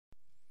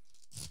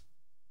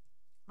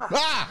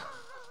Ah!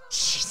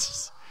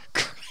 Jesus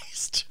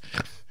Christ.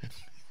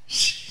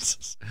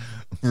 Jesus.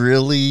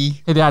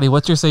 Really? Hey, Daddy,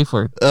 what's your safe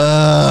word?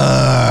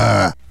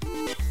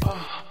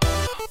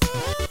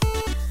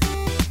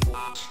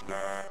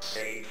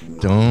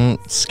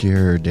 Don't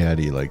scare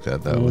Daddy like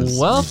that. That was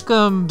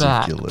Welcome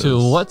ridiculous. back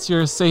to What's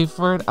Your Safe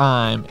Word?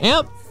 I'm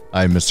Amp.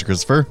 I'm Mr.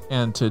 Christopher.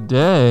 And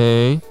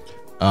today...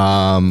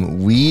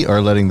 we are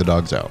letting the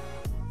dogs out.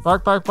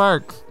 Bark, bark,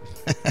 bark.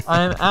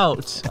 I'm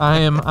out.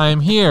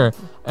 I'm here.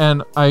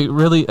 And I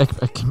really...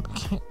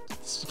 can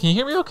you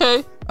hear me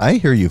okay? I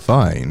hear you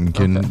fine.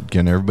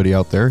 Can everybody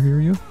out there hear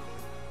you?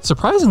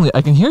 Surprisingly,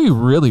 I can hear you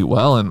really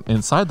well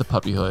inside the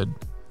puppy hood.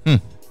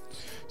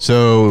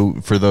 So,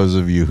 for those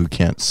of you who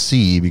can't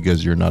see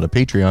because you're not a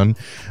Patreon,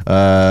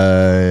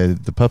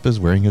 the pup is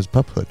wearing his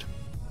pup hood.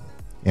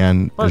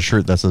 And a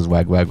shirt that says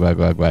wag, wag, wag,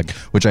 wag, wag,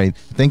 which I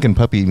think in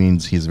puppy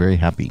means he's very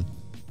happy.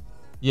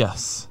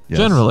 Yes.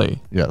 Generally.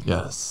 Yeah.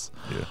 Yes.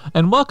 Yeah.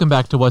 And welcome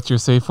back to What's Your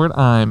Safe Word?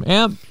 I'm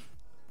Amp.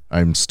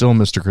 I'm still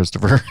Mr.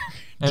 Christopher.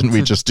 Didn't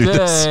we just do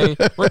this?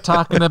 Today, we're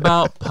talking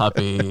about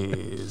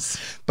puppies.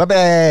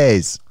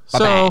 Puppies!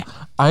 So,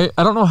 I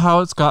don't know how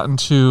it's gotten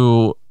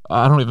to...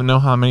 I don't even know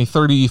how many,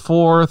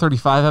 34,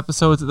 35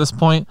 episodes at this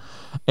point,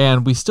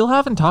 and we still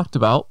haven't talked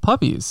about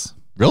puppies.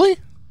 Really?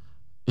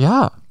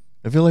 Yeah.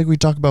 I feel like we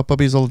talk about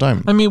puppies all the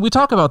time. I mean, we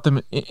talk about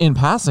them in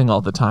passing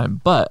all the time,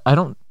 but I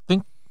don't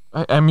think...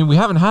 I mean, we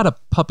haven't had a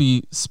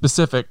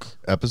puppy-specific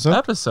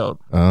episode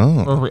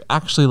where we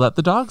actually let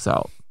the dogs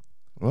out.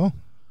 Well.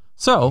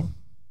 So,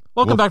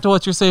 welcome back to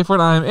What's Your Safe Word?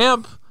 I'm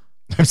Amp.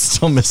 I'm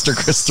still Mr.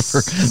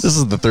 Christopher. This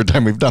is the third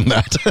time we've done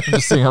that. I'm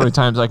just seeing how many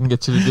times I can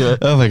get you to do it.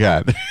 Oh, my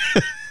God.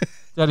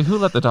 Daddy, who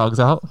let the dogs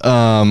out?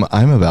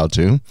 I'm about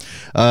to.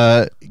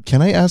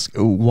 Can I ask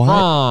why?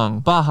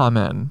 Wrong. Baha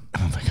Men.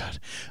 Oh my God.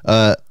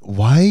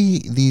 Why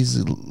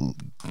these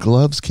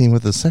gloves came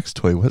with a sex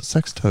toy? What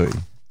sex toy?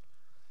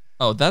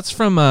 Oh, that's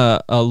from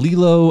a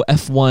Lilo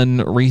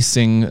F1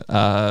 racing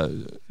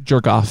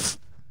jerk off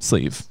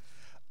sleeve.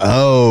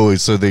 Oh,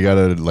 so they got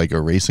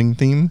a racing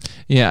theme?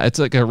 Yeah, it's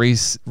like a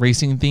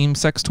racing theme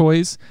sex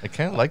toys. I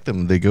kind of like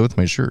them. They go with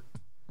my shirt.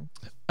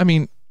 I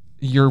mean,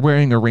 you're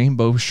wearing a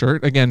rainbow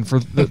shirt. Again, for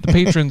the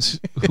patrons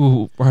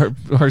who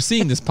are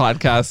seeing this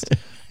podcast,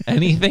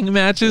 anything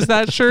matches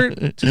that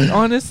shirt,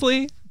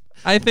 honestly,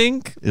 I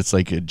think. It's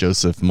like a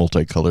Joseph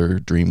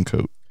multicolor dream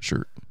coat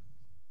shirt.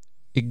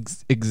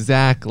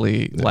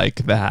 Exactly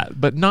like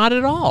that, but not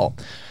at all.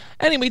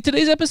 Anyway,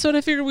 today's episode,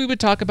 I figured we would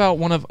talk about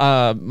one of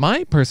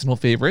my personal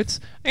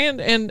favorites,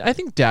 and I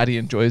think Daddy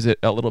enjoys it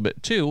a little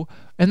bit too,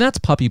 and that's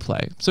puppy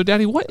play. So,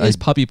 Daddy, what is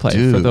puppy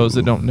play for those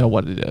that don't know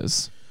what it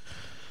is?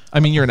 I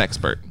mean, you're an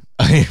expert.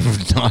 I'm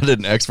not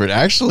an expert.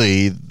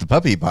 Actually, the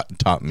puppy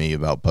taught me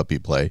about puppy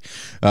play.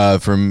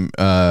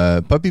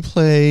 Puppy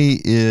play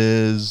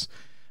is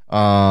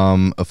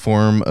a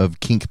form of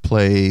kink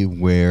play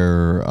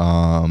where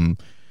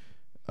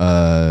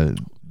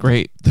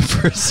Great. the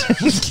person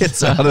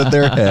gets out of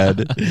their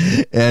head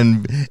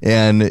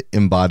and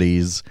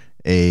embodies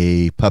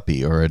a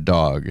puppy or a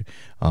dog,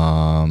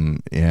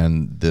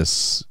 and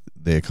this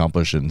they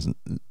accomplish in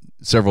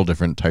several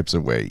different types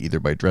of way, either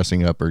by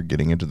dressing up or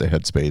getting into the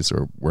headspace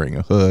or wearing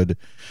a hood.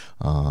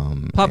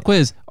 Pop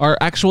quiz: are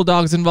actual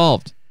dogs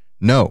involved?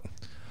 No.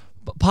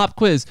 Pop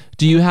quiz: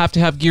 do you have to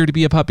have gear to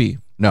be a puppy?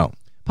 No.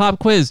 Pop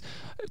quiz: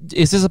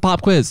 is this a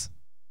pop quiz?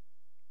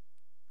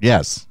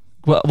 Yes.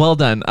 Well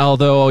done.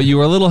 Although you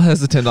were a little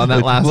hesitant on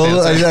that last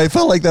answer. I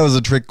felt like that was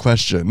a trick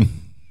question.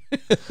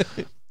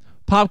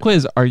 Pop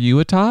quiz: are you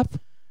a top?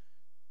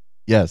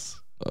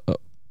 Yes.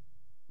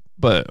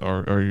 But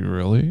are you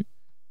really?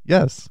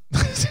 Yes.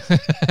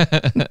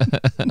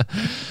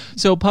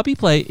 So puppy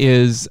play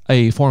is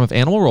a form of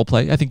animal role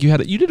play. I think you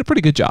did a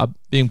pretty good job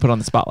being put on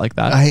the spot like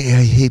that. I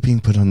hate being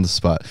put on the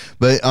spot.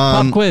 But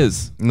pop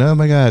quiz. No,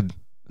 my God.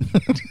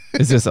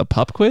 Is this a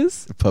pup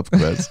quiz? Pup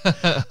quiz.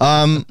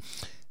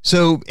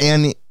 So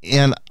and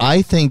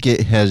I think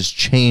it has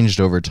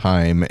changed over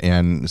time,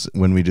 and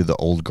when we do the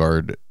old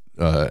guard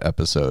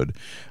episode,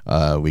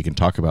 we can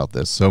talk about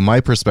this. So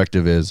my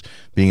perspective is,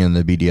 being in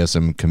the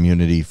BDSM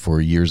community for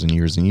years and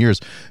years and years,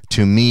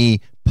 to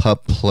me,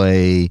 pup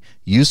play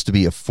used to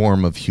be a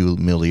form of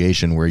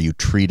humiliation where you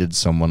treated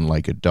someone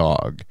like a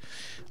dog.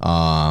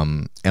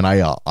 And I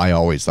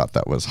always thought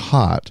that was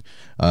hot,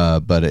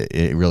 but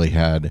it really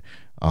had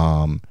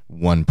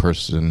one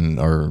person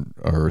or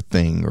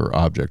thing or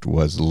object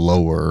was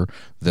lower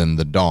than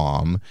the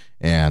dom,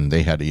 and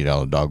they had to eat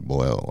out a dog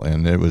boil,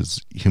 and it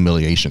was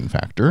humiliation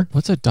factor.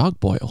 What's a dog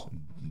boil?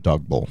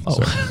 Dog bowl. Oh,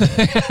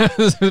 I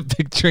was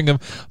picturing a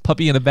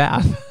puppy in a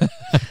bath.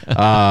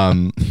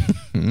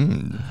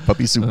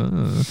 Puppy soup.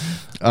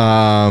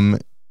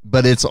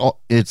 But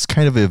it's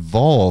kind of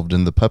evolved,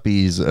 and the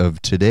puppies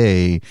of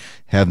today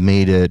have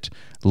made it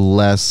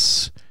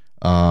less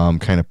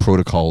kind of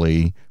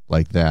protocol-y.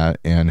 like that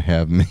and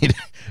have made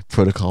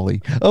protocol-y.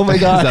 Oh my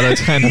god, Is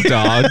that a kind of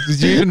dog?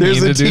 Did you even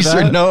there's mean a to do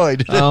t-shirt. that? No, I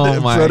didn't. Oh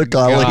my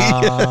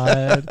protocol-y.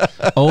 god!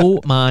 Oh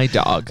my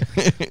dog!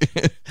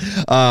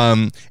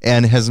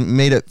 And has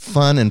made it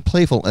fun and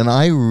playful, and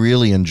I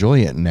really enjoy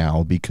it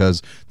now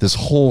because this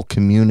whole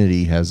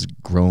community has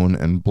grown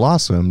and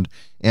blossomed,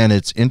 and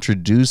it's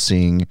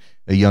introducing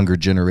a younger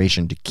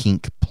generation to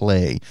kink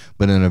play,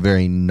 but in a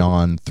very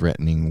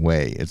non-threatening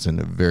way. It's in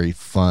a very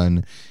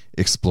fun,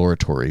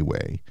 exploratory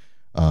way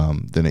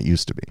than it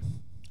used to be.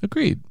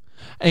 Agreed.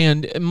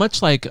 And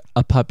much like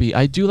a puppy,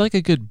 I do like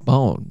a good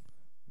bone.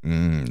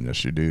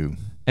 Yes, you do.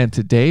 And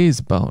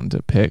today's bone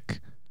to pick.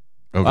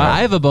 Okay.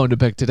 I have a bone to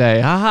pick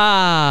today. Ha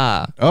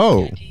ha!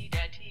 Oh.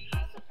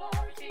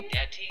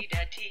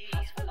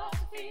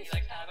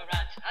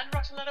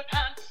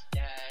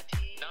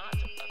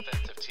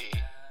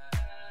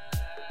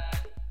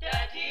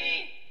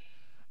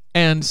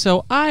 And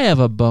so I have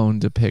a bone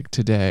to pick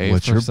today.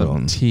 What's for your some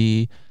bone?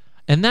 tea,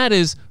 and that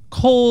is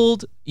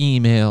cold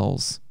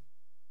emails.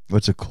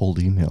 What's a cold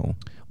email?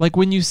 Like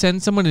when you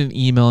send someone an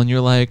email and you're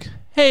like,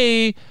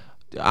 "Hey,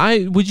 I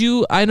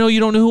know you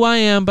don't know who I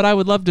am, but I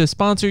would love to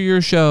sponsor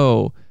your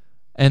show."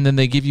 And then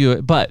they give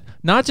you but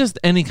not just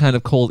any kind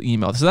of cold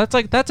email. So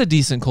that's a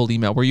decent cold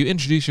email where you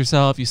introduce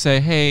yourself, you say,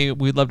 "Hey,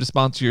 we'd love to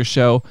sponsor your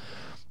show."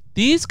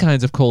 These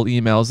kinds of cold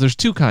emails, there's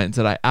two kinds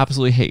that I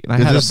absolutely hate. And I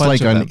had a Is this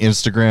bunch like of on them.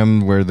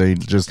 Instagram where they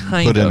just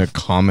Kind put in of. a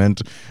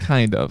comment,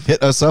 Kind of.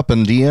 hit us up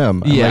in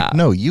DM? I'm Yeah. like,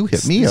 no, you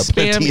hit me up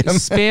in DM.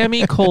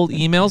 Spammy cold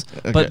emails.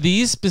 But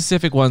these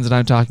specific ones that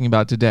I'm talking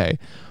about today,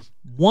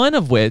 one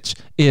of which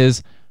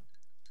is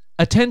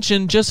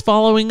attention, just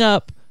following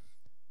up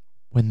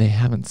when they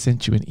haven't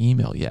sent you an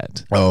email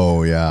yet.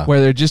 Oh, yeah. Where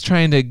they're just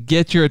trying to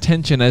get your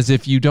attention as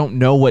if you don't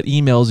know what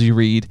emails you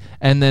read,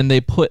 and then they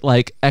put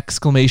like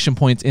exclamation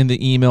points in the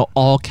email,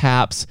 all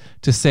caps,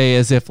 to say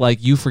as if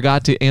like you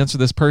forgot to answer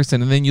this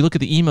person, and then you look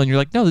at the email and you're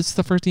like, no, this is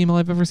the first email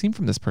I've ever seen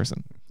from this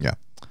person. Yeah.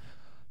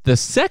 The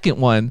second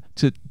one,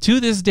 to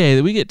this day,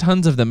 that we get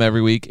tons of them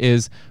every week,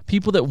 is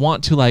people that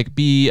want to like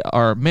be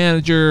our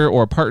manager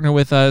or partner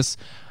with us,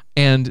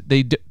 and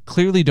they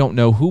clearly don't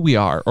know who we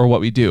are or what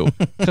we do.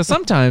 Because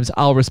sometimes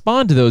I'll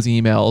respond to those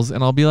emails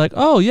and I'll be like,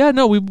 "Oh yeah,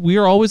 no, we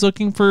are always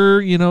looking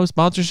for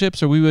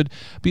sponsorships, or we would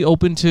be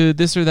open to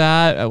this or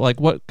that. Like,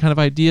 what kind of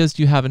ideas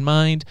do you have in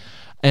mind?"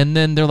 And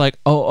then they're like,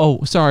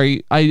 oh,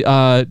 sorry,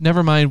 I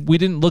never mind. We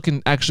didn't look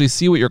and actually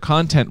see what your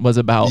content was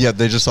about. Yeah,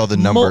 they just saw the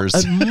numbers.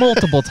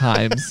 Multiple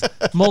times.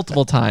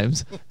 Multiple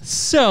times.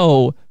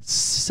 So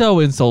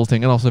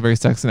insulting and also very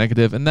sex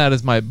negative. And that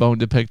is my bone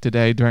to pick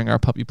today during our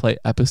puppy play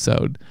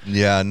episode.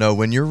 Yeah, no,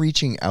 when you're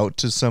reaching out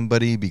to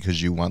somebody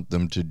because you want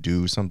them to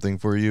do something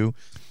for you,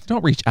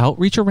 don't reach out,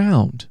 reach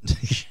around.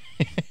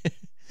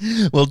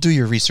 well, do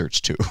your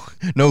research too.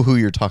 Know who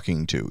you're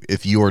talking to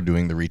if you're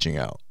doing the reaching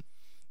out.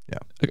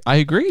 Yeah, I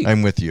agree.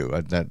 I'm with you.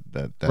 That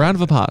round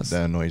of applause.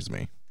 That annoys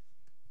me.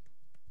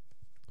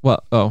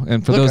 Well,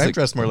 and for Look, those I'm that,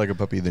 dressed more like a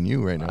puppy than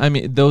you right now. I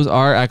mean, those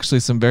are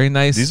actually some very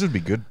nice. These would be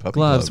good puppy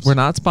gloves. We're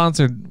not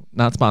sponsored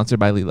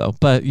by Lilo,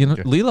 but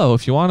Okay. Lilo,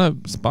 if you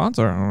want to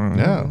sponsor,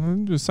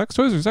 Yeah. sex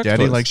toys or sex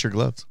Daddy toys. likes your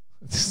gloves.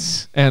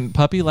 And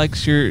Puppy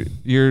likes your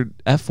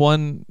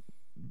F1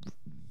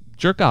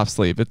 jerk off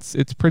sleeve.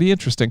 It's pretty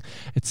interesting.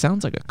 It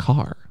sounds like a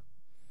car.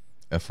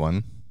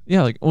 F1.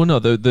 Yeah, like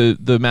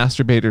the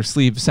masturbator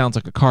sleeve sounds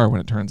like a car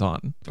when it turns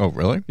on. Oh,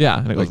 really? Yeah,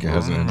 and it Like goes, it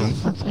has an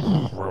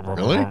engine?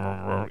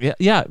 Really?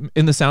 Yeah.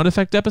 In the sound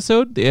effect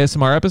episode, the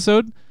ASMR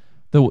episode,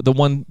 the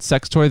one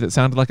sex toy that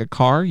sounded like a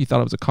car, you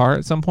thought it was a car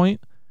at some point.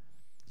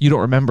 You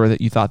don't remember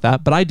that you thought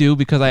that, but I do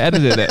because I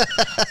edited it.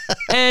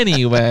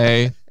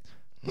 Anyway.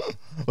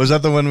 Was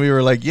that the one we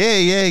were like,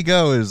 yay,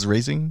 go, is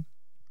racing?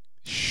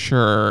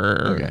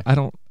 Sure. Okay. I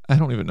don't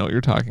even know what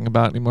you're talking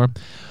about anymore.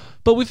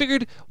 But we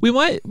figured we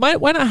why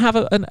not have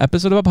an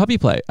episode about puppy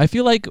play? I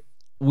feel like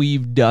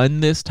we've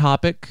done this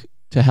topic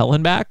to hell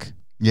and back.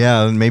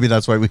 Yeah, and maybe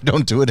that's why we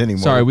don't do it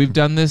anymore. Sorry, we've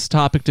done this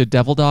topic to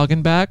devil dog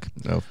and back.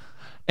 No.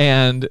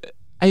 And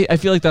I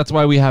feel like that's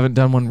why we haven't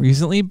done one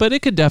recently, but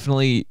it could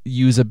definitely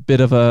use a bit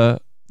of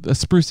a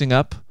sprucing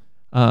up,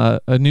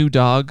 a new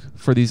dog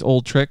for these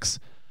old tricks.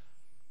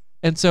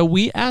 And so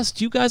we asked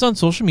you guys on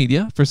social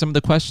media for some of the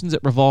questions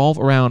that revolve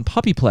around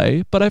puppy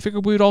play, but I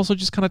figured we would also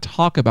just kind of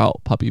talk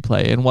about puppy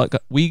play and what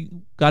we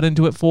got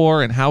into it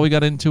for and how we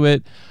got into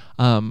it.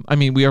 I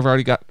mean, we have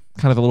already got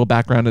kind of a little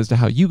background as to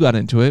how you got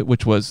into it,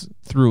 which was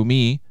through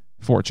me,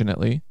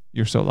 fortunately.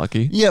 You're so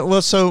lucky. Yeah,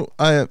 well, so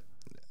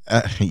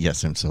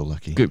yes, I'm so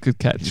lucky. Good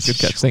catch. Good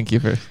catch. Thank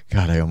you for...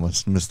 God, I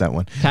almost missed that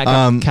one.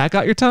 Cat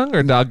got your tongue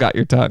or dog got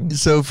your tongue?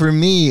 So for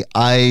me,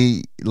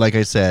 like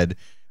I said,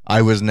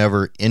 I was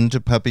never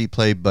into puppy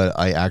play, but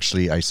I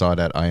saw it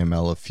at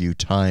IML a few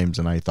times,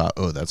 and I thought,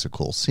 oh, that's a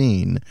cool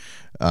scene,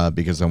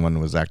 because someone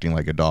was acting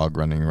like a dog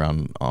running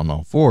around on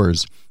all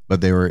fours,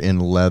 but they were in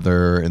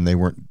leather and they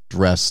weren't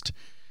dressed.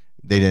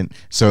 They didn't.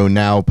 So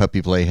now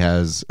puppy play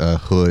has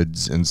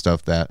hoods and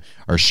stuff that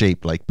are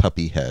shaped like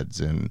puppy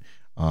heads, and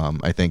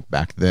I think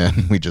back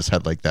then we just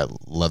had like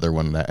that leather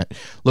one that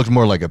looked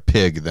more like a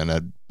pig than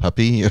a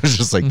puppy. It was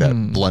just like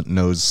that blunt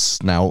nose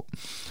snout.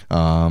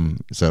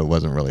 So it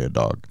wasn't really a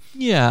dog.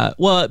 Yeah.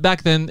 Well,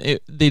 back then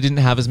they didn't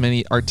have as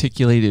many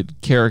articulated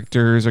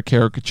characters or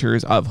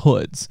caricatures of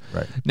hoods.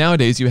 Right.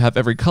 Nowadays you have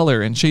every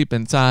color and shape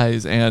and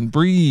size and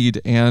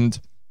breed and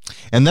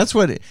that's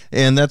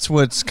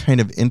what's kind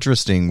of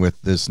interesting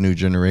with this new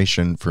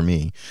generation for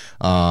me.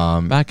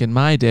 Back in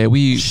my day,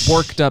 we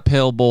worked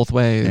uphill both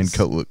ways, and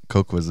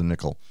Coke was a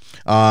nickel.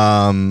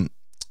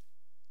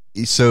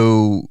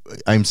 So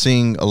I'm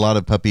seeing a lot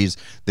of puppies.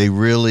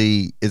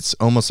 It's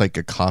almost like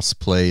a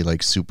cosplay,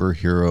 like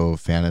superhero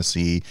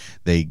fantasy.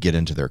 They get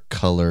into their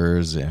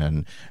colors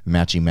and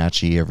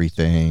matchy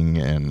everything,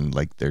 and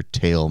like their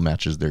tail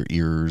matches their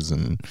ears,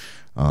 and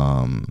what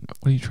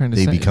are you trying to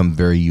say? They become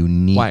very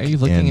unique. Why are you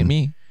looking at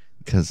me?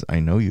 Because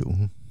I know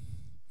you.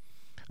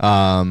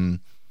 No,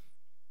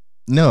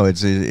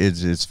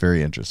 it's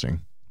very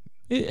interesting.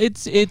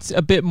 It's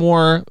a bit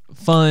more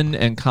fun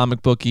and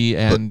comic booky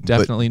and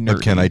definitely nerdy.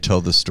 But can I tell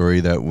the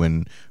story that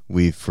when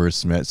we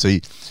first met?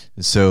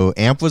 So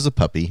Amp was a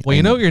puppy. Well,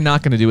 you know what you're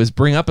not going to do is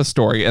bring up a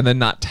story and then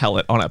not tell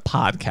it on a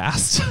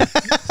podcast.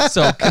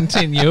 So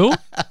continue.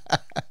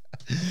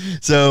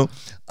 So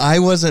I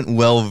wasn't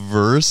well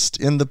versed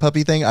in the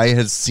puppy thing. I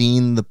had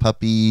seen the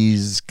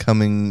puppies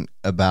coming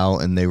about,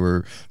 and they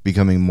were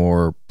becoming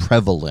more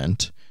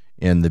prevalent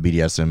in the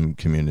BDSM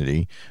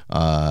community.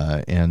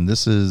 And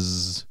this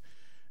is...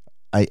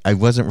 I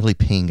wasn't really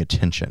paying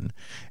attention.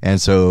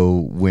 And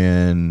so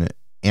when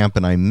Amp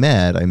and I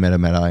met him at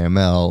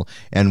IML,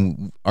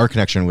 and our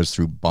connection was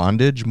through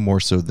bondage more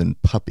so than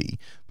puppy.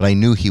 But I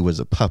knew he was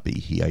a puppy.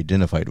 He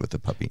identified with the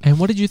puppy. And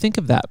what did you think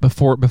of that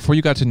before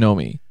you got to know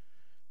me?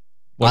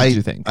 What did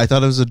you think? I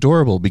thought it was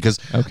adorable because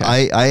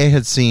I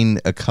had seen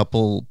a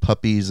couple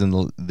puppies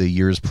in the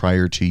years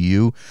prior to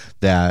you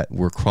that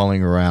were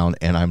crawling around,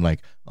 and I'm like,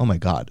 oh my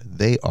God,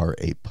 they are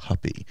a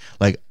puppy.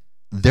 Like,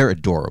 they're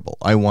adorable.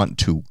 I want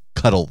to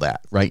cuddle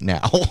that right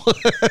now.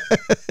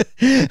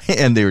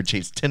 And they would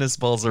chase tennis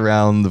balls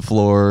around the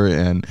floor,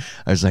 and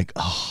I was like,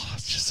 oh,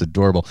 it's just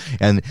adorable.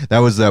 And that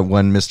was that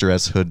one Mr.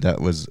 S hood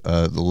that was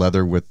the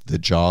leather with the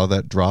jaw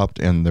that dropped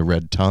and the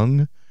red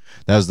tongue.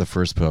 That was the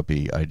first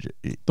puppy.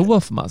 The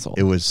wolf muzzle.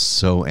 It was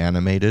so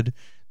animated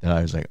that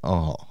I was like,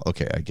 oh,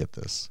 okay, I get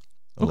this.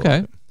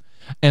 Okay.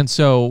 And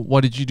so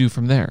what did you do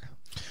from there?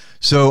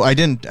 So I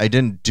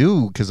didn't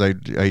do, because I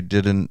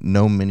didn't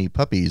know many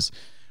puppies.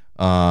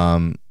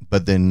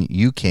 But then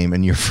you came,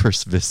 and your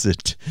first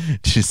visit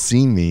to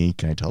see me.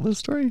 Can I tell this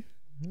story?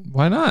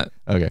 Why not?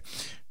 Okay.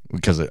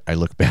 Because I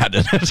look bad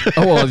in it.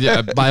 Oh, well,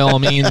 yeah, by all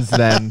means,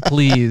 then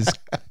please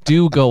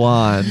do go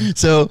on.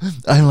 So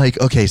I'm like,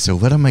 okay, so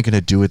what am I going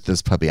to do with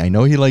this puppy? I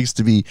know he likes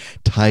to be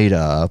tied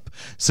up.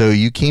 So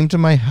you came to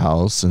my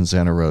house in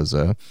Santa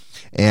Rosa,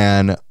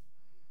 and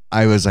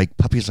I was like,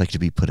 puppies like to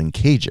be put in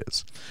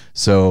cages.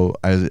 So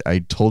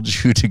I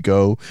told you to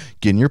go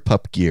get in your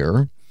pup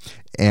gear,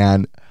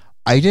 and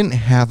I didn't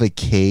have a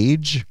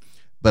cage,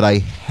 but I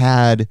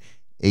had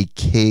a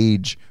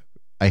cage.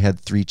 I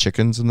had 3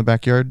 chickens in the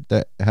backyard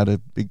that had a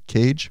big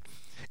cage.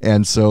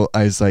 And so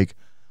I was like,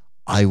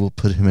 I will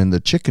put him in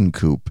the chicken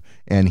coop,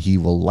 and he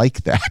will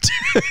like that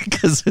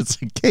because it's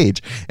a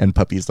cage, and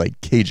puppies like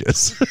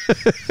cages.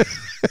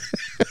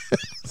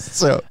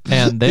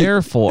 And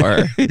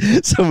therefore,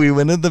 so we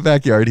went in the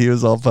backyard. He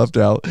was all puffed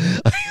out.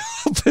 I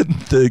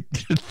opened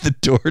the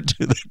door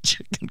to the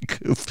chicken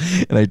coop,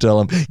 and I tell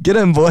him, "Get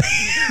him, boy."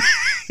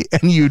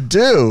 And you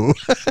do.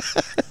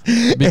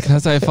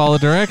 Because I follow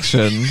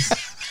directions.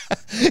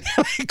 And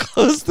I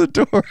closed the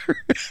door.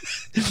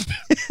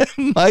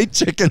 And my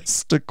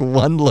chickens took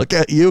one look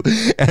at you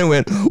and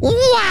went,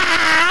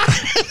 "Wow!"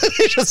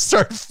 They just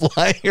started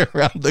flying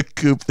around the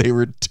coop. They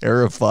were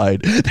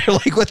terrified. They're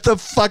like, "What the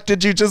fuck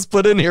did you just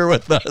put in here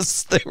with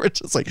us?" They were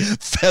just like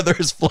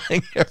feathers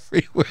flying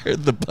everywhere.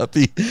 The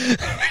puppy.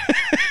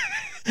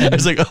 I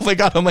was like, oh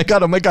my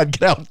God,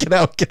 get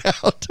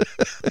out.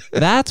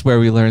 That's where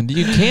we learned that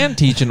you can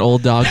teach an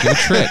old dog your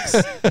tricks.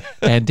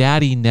 And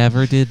Daddy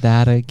never did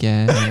that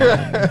again.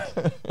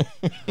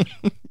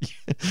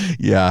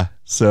 Yeah.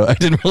 So I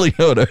didn't really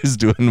know what I was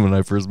doing when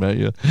I first met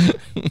you.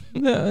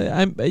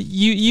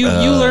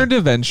 You learned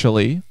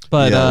eventually,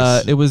 but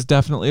yes. It was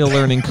definitely a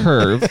learning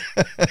curve.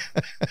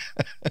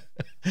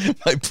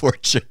 My poor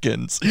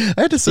chickens.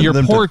 I had to send Your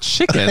them poor to,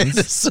 chickens? I had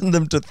to send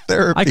them to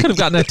therapy. I could have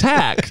gotten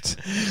attacked.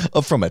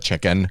 Oh, from a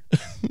chicken.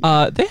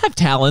 They have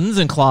talons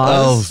and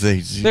claws. Oh,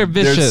 they're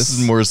vicious.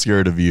 They're more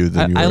scared of you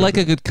than you I are. like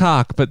a good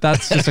cock, but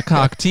that's just a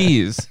cock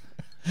tease.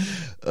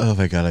 Oh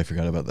my God, I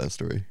forgot about that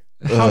story.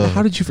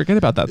 How did you forget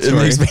about that story?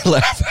 It makes me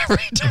laugh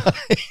every time.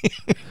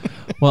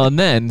 Well, and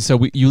then,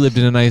 you lived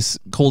in a nice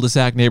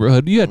cul-de-sac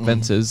neighborhood. You had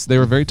fences. They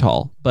were very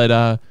tall,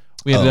 but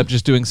we ended up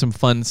just doing some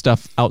fun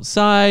stuff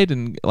outside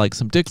and like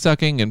some dick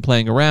sucking and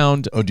playing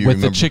around with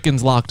the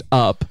chickens locked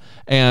up.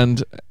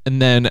 And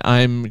then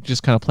I'm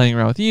just kind of playing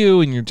around with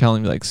you, and you're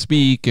telling me like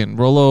speak and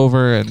roll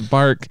over and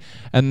bark.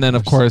 And then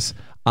of course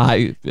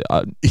I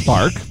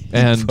bark,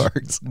 and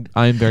barks.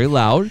 I'm very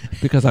loud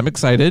because I'm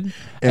excited.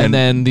 And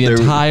then the there-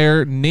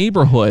 entire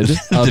neighborhood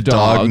of The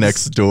dog dogs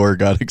next door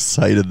got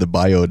excited. The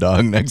bio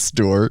dog next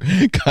door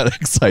got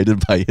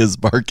excited by his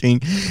barking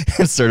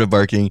and started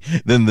barking.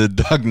 Then the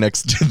dog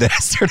next to that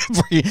started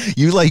barking.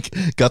 You like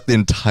got the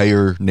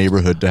entire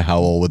neighborhood to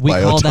howl with we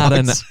bio call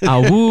dogs. that an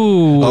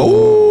awoo.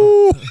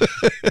 Oh.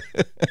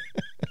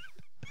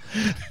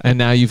 And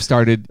now you've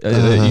started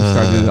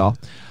it all.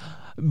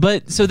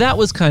 But so that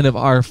was kind of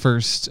our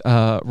first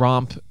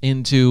romp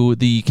into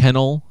the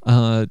kennel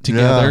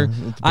together.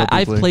 Yeah, puppy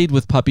I've play. played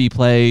with puppy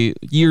play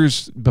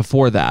years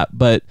before that,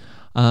 but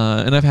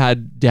and I've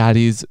had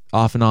daddies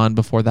off and on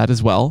before that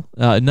as well.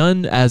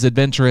 None as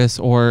adventurous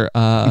or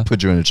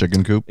Put you in a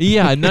chicken coop.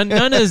 yeah, none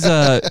as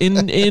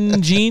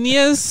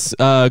ingenious,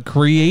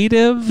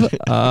 creative,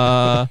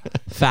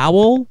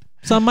 foul.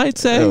 Some might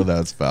say. Oh,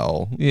 that's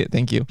foul. Yeah,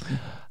 thank you.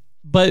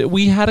 But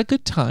we had a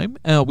good time.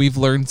 We've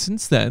learned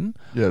since then.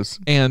 Yes.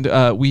 And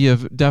we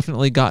have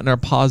definitely gotten our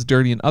paws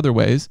dirty in other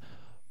ways.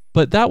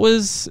 But that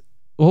was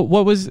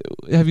what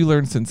have you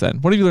learned since then?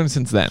 What have you learned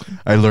since then?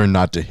 I learned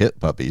not to hit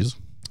puppies.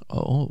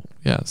 Oh,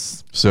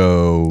 yes.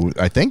 So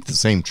I think the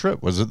same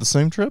trip. Was it the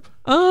same trip?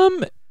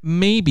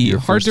 Maybe. Your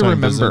Hard first to time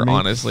remember, visiting me?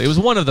 honestly. It was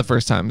one of the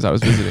first times I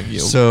was visiting you.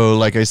 So,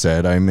 like I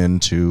said, I'm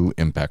into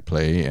impact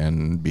play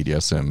and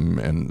BDSM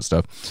and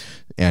stuff.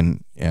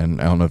 And I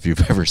don't know if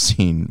you've ever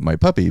seen my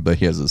puppy, but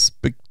he has a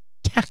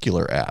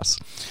spectacular ass.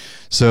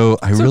 So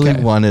I really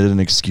wanted an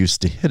excuse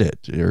to hit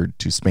it or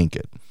to spank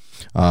it.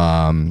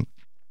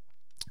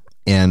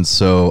 And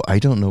so I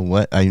don't know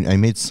what I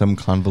made some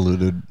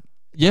convoluted.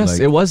 Yes,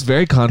 like- it was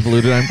very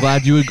convoluted. I'm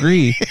glad you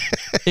agree.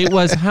 It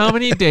was, how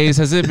many days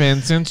has it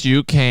been since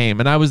you came?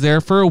 And I was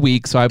there for a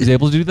week, so I was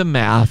able to do the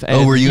math.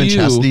 And were you in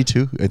chastity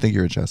too? I think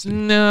you're in chastity.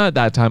 No, at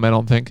that time I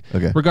don't think.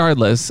 Okay.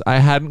 Regardless, I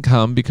hadn't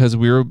come because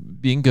we were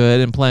being good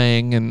and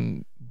playing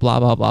and blah,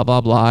 blah, blah, blah,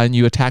 blah. And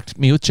you attacked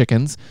me with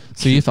chickens,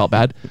 so you felt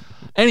bad.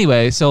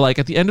 Anyway, so like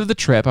at the end of the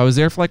trip, I was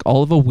there for like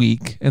all of a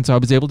week. And so I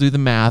was able to do the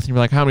math. And you're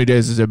like, how many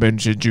days has it been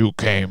since you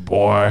came,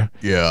 boy?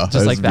 Yeah. Just I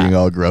was like that. being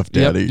all gruff,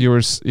 daddy. Yep, you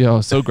were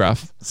so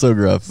gruff. So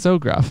gruff. So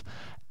gruff.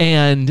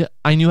 And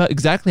I knew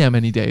exactly how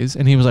many days.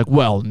 And he was like,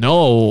 well,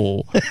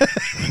 no.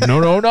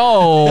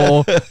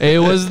 No. It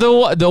was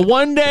the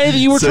one day that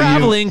you were So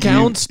traveling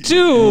counts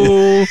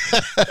too.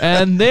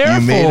 And therefore,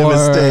 You made a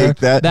mistake.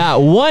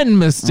 That one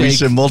mistake We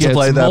should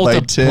multiply gets that by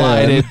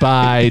multiplied 10. it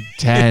by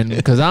 10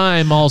 because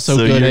I'm also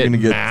So good you're at gonna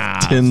get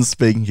math. 10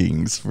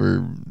 spankings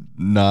for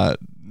not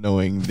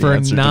knowing the For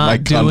answer to my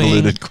not doing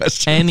convoluted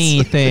questions.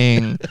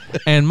 anything.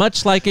 And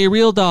much like a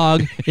real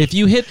dog, if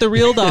you hit the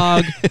real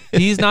dog,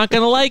 he's not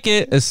going to like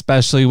it,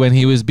 especially when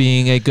he was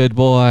being a good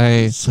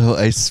boy. So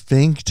I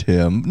spanked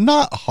him,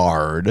 not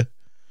hard.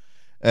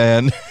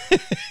 And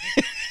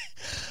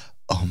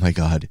oh my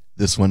God,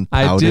 this one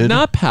pouted. I did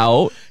not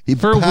pout. He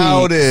for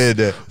pouted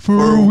weeks.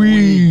 For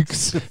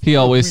weeks. He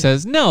always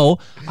says, no,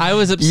 I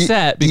was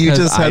upset you because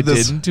just I had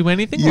this- didn't do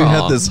anything You wrong.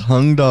 had this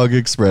hung dog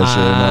expression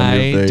on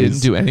your I face. didn't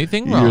do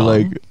anything wrong. You're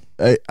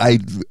like,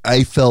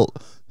 I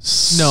felt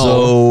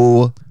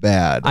so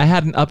bad. I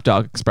had an up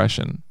dog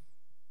expression.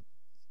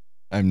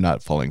 I'm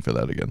not falling for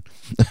that again.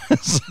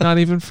 Not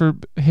even for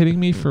hitting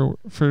me for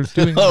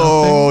doing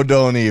Oh, nothing.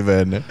 don't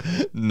even.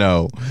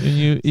 No.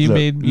 And you No.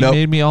 made Nope.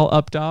 made me all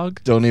up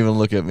dog. Don't even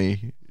look at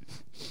me.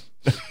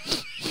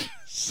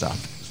 Stop.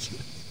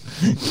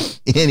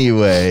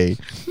 Anyway,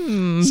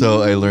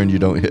 so I learned you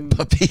don't hit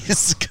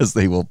puppies because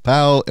they will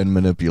pout and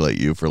manipulate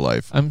you for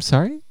life. I'm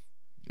sorry?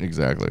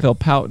 Exactly. They'll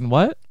pout and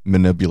what?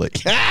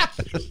 Manipulate.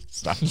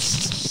 Stop.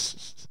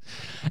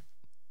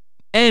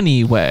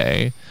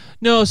 Anyway,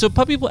 no. So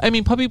puppy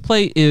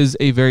play is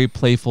a very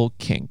playful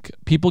kink.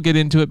 People get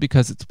into it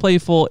because it's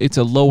playful. It's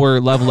a lower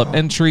level of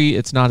entry.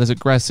 It's not as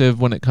aggressive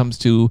when it comes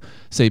to,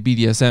 say,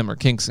 BDSM or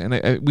kinks.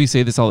 And we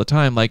say this all the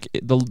time. Like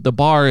the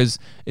bar is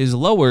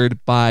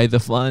lowered by the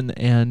fun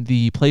and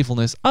the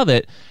playfulness of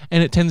it,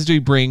 and it tends to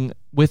bring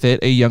with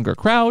it a younger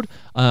crowd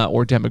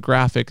or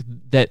demographic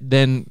that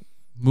then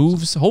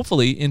moves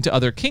hopefully into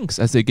other kinks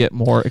as they get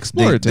more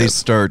explorative. They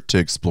start to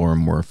explore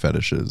more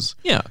fetishes.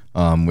 Yeah.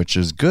 Which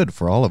is good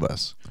for all of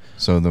us.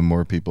 So the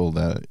more people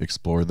that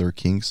explore their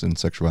kinks and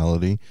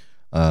sexuality,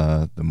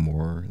 the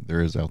more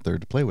there is out there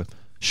to play with.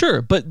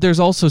 Sure, but there's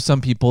also some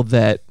people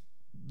that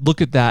look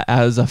at that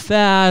as a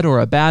fad or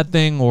a bad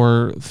thing,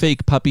 or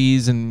fake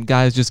puppies and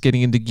guys just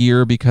getting into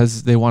gear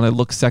because they want to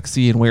look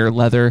sexy and wear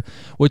leather,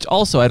 which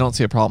also I don't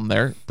see a problem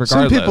there. Regardless.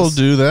 Some people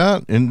do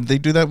that, and they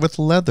do that with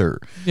leather.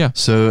 Yeah.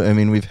 So, I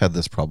mean, we've had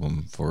this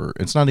problem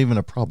it's not even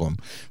a problem.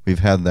 We've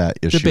had that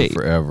issue Debate.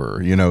 forever.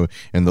 You know,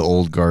 in the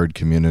old guard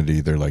community,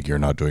 they're like, you're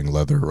not doing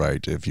leather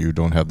right. If you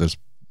don't have this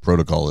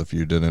protocol, if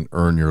you didn't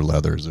earn your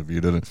leathers, if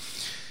you didn't...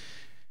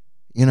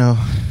 You know,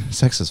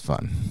 sex is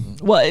fun.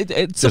 Well,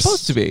 it's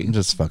supposed to be.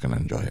 Just fucking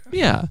enjoy it.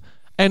 Yeah.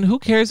 And who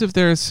cares if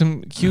there's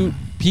some cute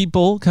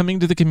people coming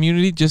to the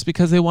community just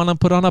because they want to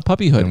put on a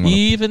puppy hood?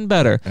 Even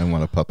better. And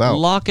want to pup out.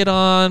 Lock it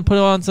on, put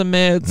on some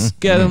mitts,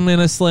 get them in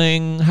a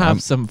sling,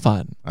 have some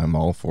fun. I'm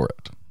all for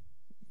it.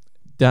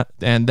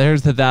 And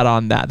there's that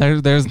on that.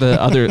 There's the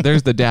other.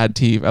 There's the dad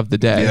tea of the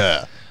day.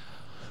 Yeah.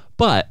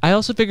 But I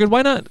also figured,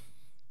 why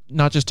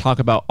not just talk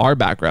about our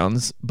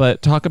backgrounds,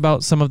 but talk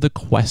about some of the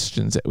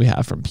questions that we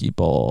have from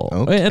people.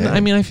 Okay. And I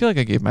mean, I feel like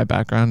I gave my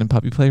background in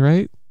puppy play,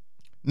 right?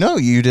 No,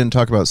 you didn't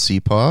talk about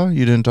CPAW.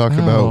 You didn't talk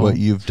about what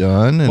you've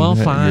done and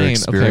your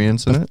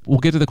experience in it. We'll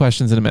get to the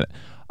questions in a minute.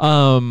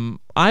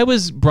 I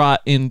was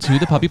brought into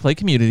the puppy play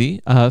community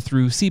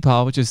through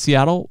CPAW, which is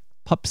Seattle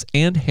Pups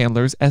and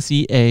Handlers,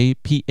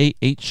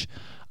 SEAPAH.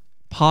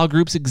 Paw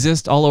groups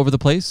exist all over the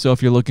place, so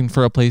if you're looking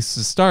for a place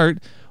to start,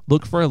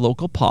 look for a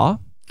local paw.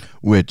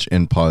 Which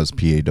in paw is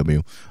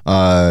PAW.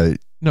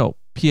 No,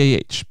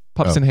 PAH,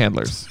 Pups and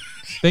Handlers.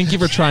 Thank you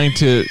for trying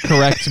to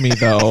correct me,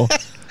 though.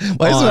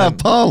 Why is it not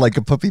paw like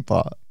a puppy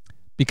paw?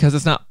 Because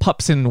it's not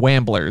Pups and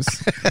Wamblers.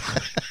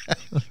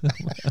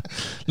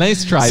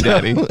 Nice try,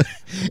 Daddy.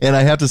 And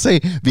I have to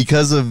say,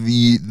 because of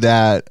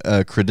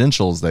that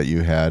credentials that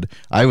you had,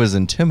 I was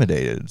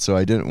intimidated, so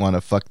I didn't want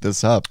to fuck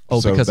this up. Oh,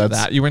 so because of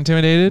that, you were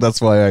intimidated?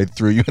 That's why I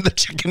threw you in the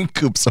chicken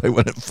coop, so I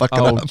wouldn't fuck it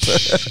up. Oh,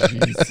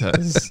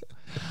 Jesus.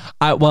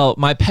 Well,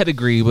 my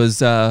pedigree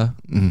was, I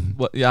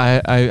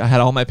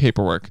had all my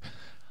paperwork.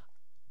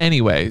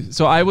 Anyway,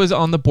 so I was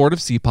on the board of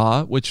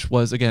CPAW, which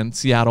was, again,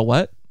 Seattle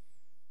what?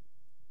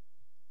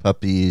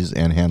 Puppies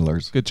and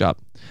Handlers. Good job.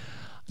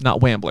 Not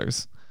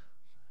Wamblers.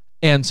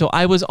 And so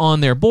I was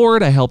on their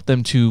board. I helped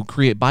them to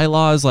create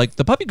bylaws. Like,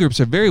 the puppy groups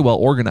are very well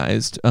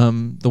organized,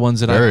 the ones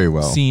that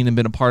I've seen and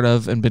been a part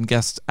of and been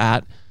guests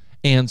at.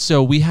 And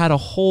so we had a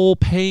whole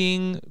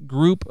paying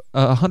group,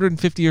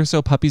 150 or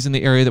so puppies in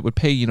the area that would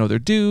pay, their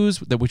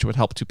dues, which would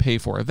help to pay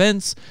for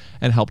events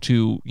and help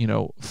to,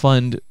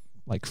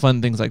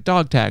 fund things like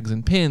dog tags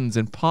and pins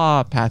and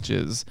paw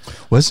patches.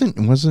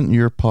 Wasn't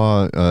your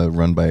paw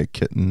run by a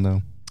kitten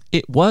though?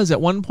 It was at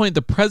one point.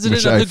 The president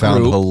Which of the I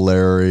found group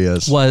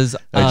hilarious. Was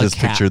I just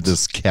cat. pictured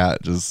this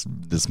cat, just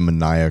this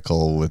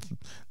maniacal with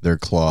their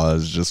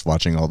claws, just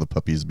watching all the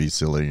puppies be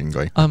silly and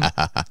going.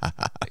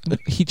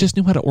 He just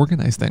knew how to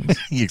organize things.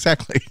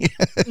 Exactly.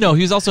 No,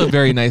 he was also a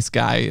very nice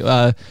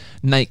guy.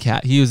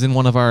 Nightcat. He was in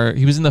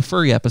He was in the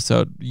furry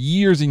episode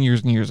years and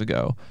years and years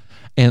ago,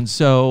 and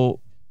so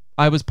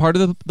I was part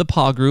of the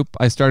paw group.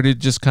 I started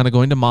just kind of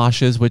going to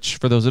moshes, which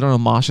for those that don't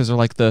know, moshes are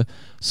like the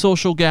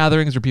social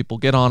gatherings where people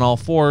get on all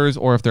fours,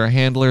 or if they're a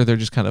handler, they're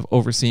just kind of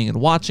overseeing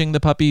and watching the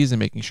puppies and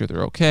making sure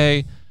they're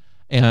okay.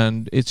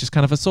 And it's just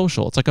kind of a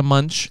social. It's like a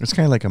munch. It's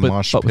kind of like a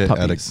mosh pit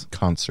at a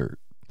concert,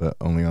 but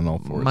only on all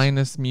fours.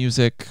 Minus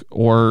music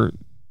or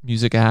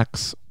music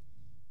acts.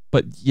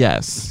 But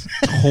yes,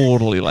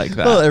 totally like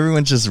that. Well,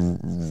 everyone's just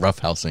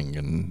roughhousing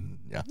and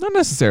yeah. Not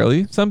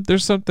necessarily.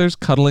 There's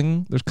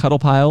cuddling. There's cuddle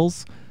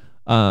piles.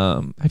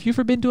 Have you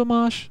ever been to a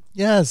mosh?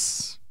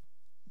 Yes.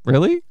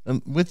 Really?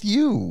 With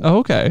you. Oh,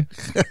 okay.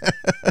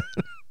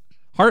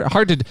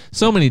 Hard to.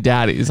 So many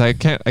daddies. I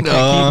can't keep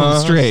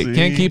them straight. See?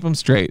 Can't keep them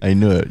straight. I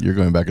knew it. You're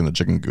going back in the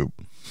chicken coop.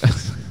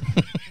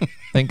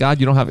 Thank God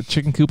you don't have a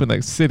chicken coop in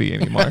the city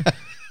anymore.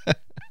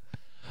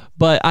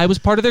 But I was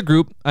part of their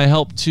group. I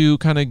helped to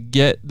kind of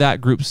get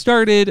that group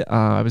started.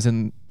 I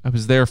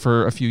was there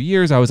for a few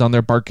years. I was on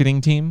their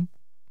marketing team.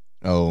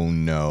 Oh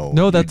no.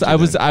 No, I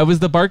was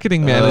the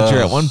marketing manager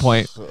at one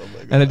point.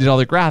 And I did all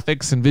the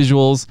graphics and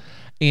visuals.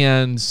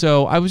 And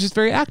so I was just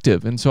very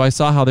active. And so I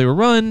saw how they were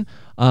run.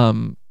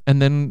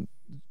 And then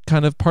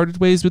kind of parted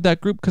ways with that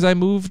group because I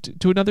moved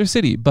to another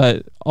city.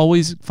 But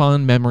always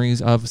fond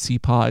memories of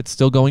CPAW. It's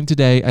still going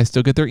today. I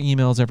still get their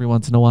emails every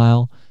once in a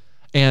while.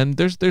 And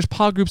there's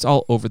paw groups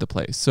all over the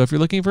place. So if you're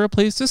looking for a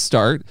place to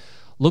start,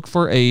 look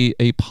for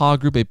a paw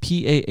group, a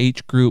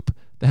PAH group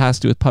that has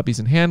to do with puppies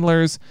and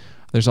handlers.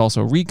 There's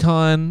also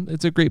Recon.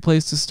 It's a great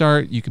place to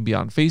start. You can be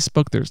on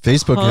Facebook. There's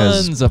tons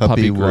has of Puppy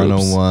puppy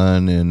groups.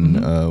 101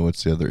 and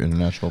what's the other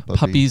international puppy?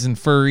 Puppies and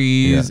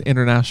Furries,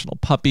 International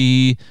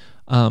Puppy.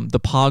 The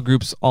paw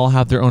groups all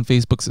have their own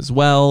Facebooks as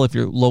well. If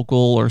you're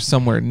local or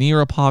somewhere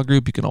near a paw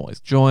group, you can always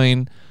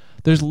join.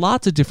 There's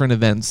lots of different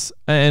events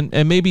and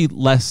maybe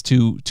less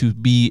to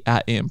be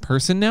at in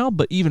person now,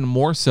 but even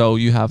more so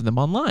you have them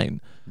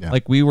online. Yeah.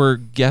 Like we were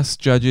guest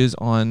judges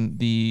on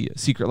the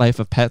Secret Life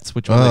of Pets,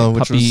 which was a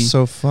puppy was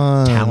so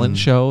fun talent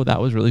show.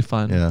 That was really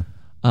fun. Yeah.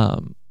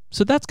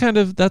 So that's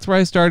where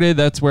I started.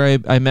 That's where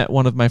I met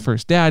one of my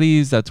first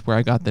daddies. That's where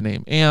I got the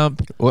name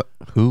Amp. What?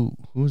 Who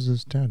is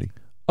this daddy?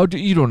 Oh,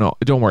 you don't know.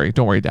 Don't worry,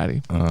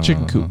 Daddy.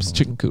 Chicken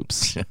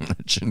coops.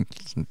 I'm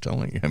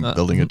telling you, I'm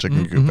building a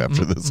chicken coop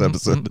after this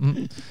episode.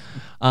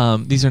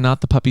 These are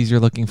not the puppies you're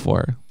looking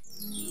for.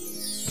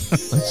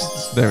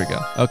 There we go.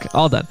 Okay,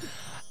 all done.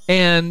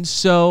 And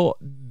so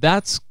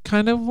that's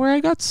kind of where I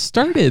got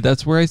started.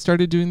 That's where I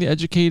started doing the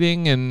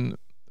educating. And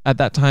at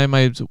that time,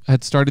 I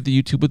had started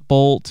the YouTube with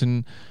Bolt,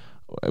 and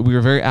we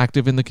were very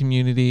active in the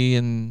community.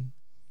 And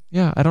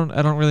yeah, I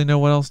don't really know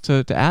what else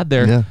to add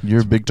there. Yeah,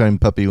 you're a big time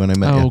puppy when I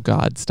met you. Oh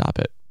God, stop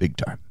it. Big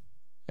time.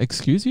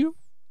 Excuse you?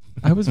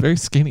 I was very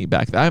skinny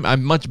back then.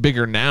 I'm much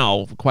bigger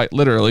now, quite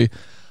literally,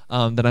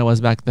 than I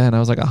was back then. I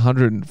was like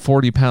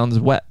 140 pounds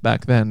wet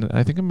back then.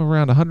 I think I'm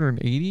around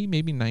 180,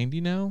 maybe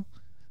 90 now.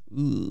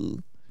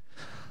 Ooh.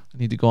 I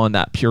need to go on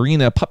that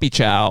Purina puppy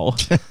chow.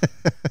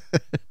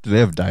 Do they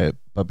have diet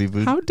puppy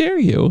food? How dare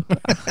you?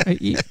 I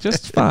eat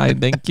just fine,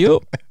 thank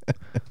you.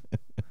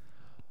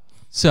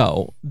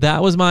 So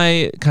that was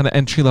my kind of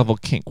entry level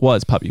kink,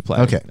 was puppy play.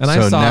 Okay, and so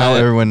I saw now it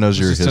everyone knows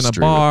your just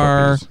history in a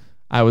bar. with puppies.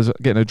 I was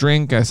getting a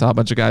drink. I saw a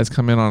bunch of guys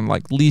come in on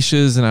like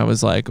leashes, and I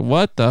was like,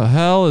 "What the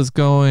hell is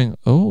going?"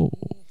 Oh,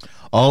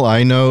 all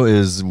I know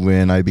is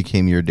when I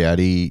became your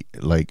daddy,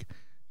 like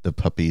the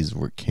puppies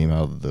came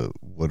out of the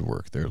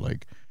woodwork. They're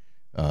like,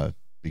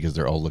 because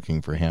they're all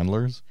looking for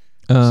handlers.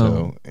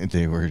 So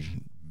they were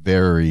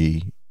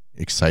very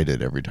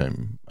excited every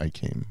time I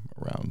came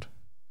around.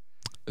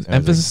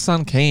 Emphasis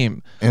on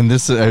came. And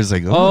this, I was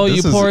like, you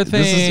poor thing.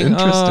 This is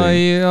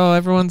interesting.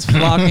 Everyone's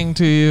flocking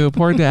to you.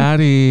 Poor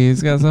daddy.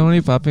 He's got so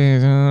many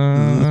puppies.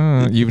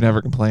 You've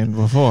never complained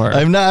before.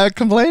 I'm not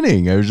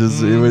complaining. I was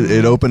just,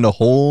 it opened a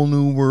whole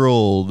new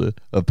world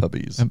of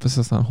puppies.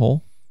 Emphasis on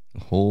whole. A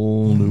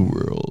whole new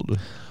world.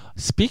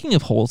 Speaking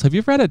of holes, have you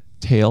ever had a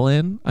tail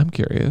in? I'm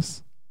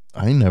curious.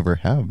 I never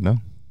have, no.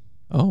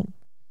 Oh.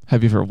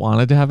 Have you ever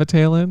wanted to have a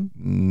tail in?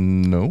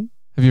 No.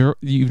 Have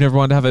you've never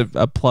wanted to have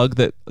a plug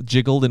that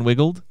jiggled and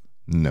wiggled?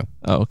 No.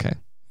 Oh, okay.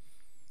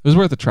 It was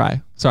worth a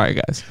try. Sorry,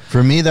 guys.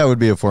 For me, that would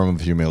be a form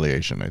of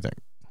humiliation, I think.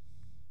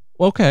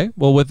 Okay.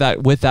 Well, with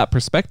that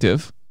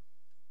perspective,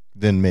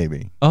 then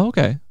maybe. Oh,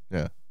 okay.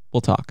 Yeah.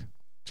 We'll talk.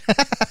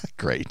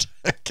 Great.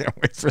 I can't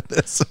wait for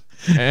this.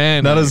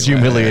 Anyway. Not as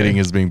humiliating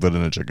as being put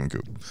in a chicken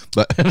coop.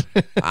 But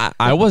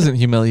I wasn't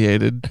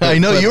humiliated. I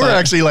know you were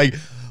actually like,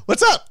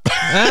 what's up?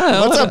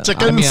 What's up,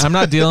 chickens? I mean, I'm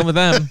not dealing with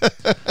them.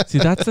 See,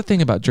 that's the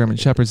thing about German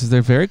Shepherds is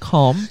they're very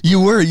calm. You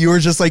were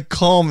just like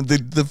calm. The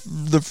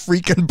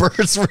freaking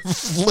birds were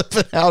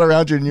flipping out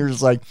around you, and you were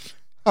just like,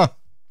 huh.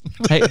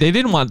 Hey, they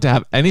didn't want to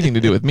have anything to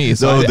do with me,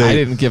 so I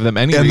didn't give them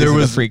any reason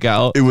to freak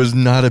out. It was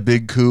not a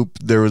big coop.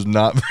 There was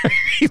not very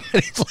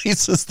many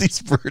places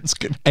these birds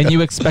could go. And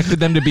you expected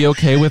them to be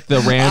okay with the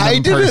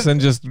random person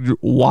just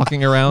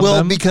walking around them?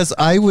 Well, because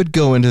I would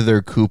go into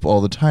their coop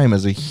all the time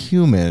as a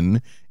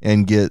human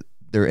and get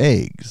their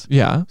eggs.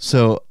 Yeah.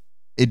 So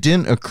it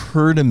didn't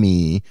occur to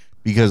me,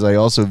 because I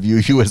also view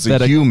you as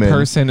a human. A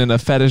person in a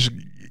fetish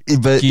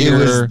but it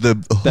was the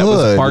hood that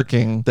was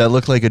barking that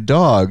looked like a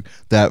dog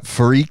that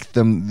freaked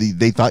them.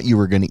 They thought you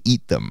were going to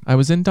eat them. I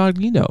was in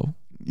Dogino.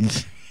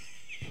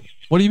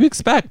 What do you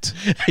expect?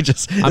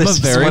 I'm a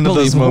very one of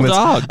those believable moments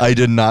dog. I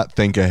did not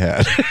think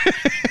ahead.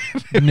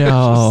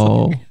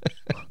 No.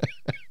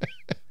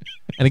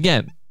 And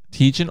again,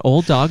 teach an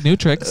old dog new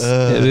tricks.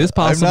 It is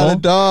possible. I'm not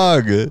a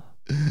dog.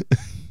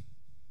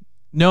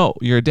 No,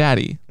 you're a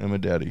daddy. I'm a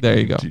daddy. There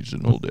you go. Teach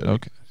an old daddy.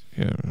 Okay.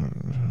 Yeah.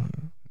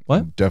 What?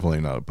 I'm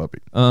definitely not a puppy.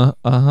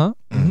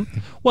 Mm-hmm.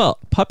 Well,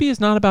 puppy is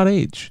not about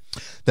age.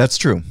 That's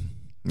true.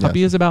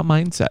 Puppy is about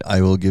mindset.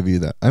 I will give you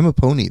that. I'm a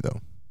pony,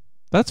 though.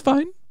 That's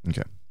fine.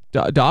 Okay.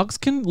 Dogs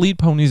can lead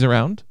ponies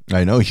around.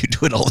 I know, you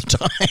do it all the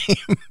time.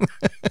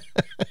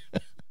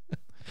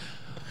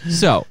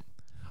 So,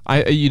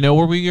 you know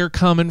where we are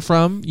coming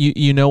from.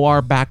 You know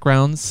our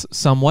backgrounds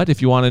somewhat.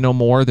 If you want to know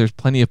more, there's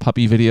plenty of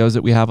puppy videos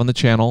that we have on the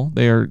channel.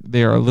 They are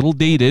a little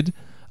dated,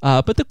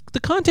 but the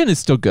content is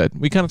still good.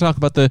 We kind of talk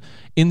about the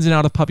ins and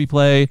out of puppy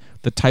play,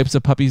 the types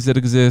of puppies that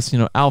exist. You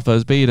know,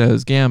 alphas,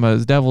 betas,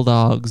 gammas, devil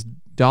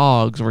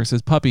dogs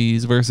versus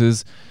puppies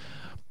versus,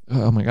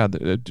 oh my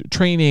God,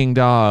 training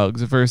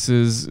dogs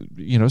versus,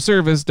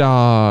 service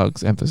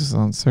dogs. Emphasis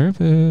on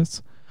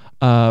service.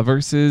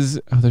 Versus,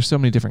 there's so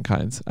many different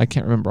kinds. I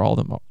can't remember all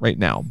of them right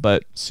now,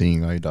 but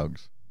seeing eye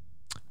dogs.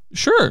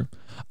 Sure.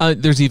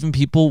 There's even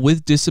people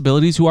with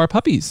disabilities who are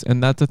puppies,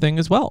 and that's a thing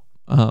as well,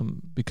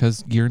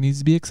 because gear needs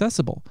to be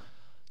accessible.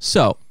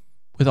 So,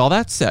 with all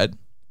that said,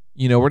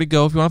 you know where to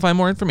go if you want to find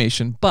more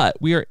information, but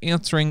we are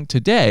answering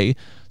today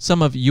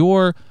some of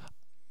your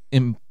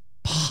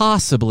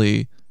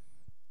impossibly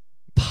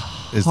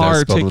Is that spelled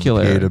with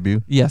particular.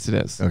 P-A-W? Yes, it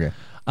is. Okay.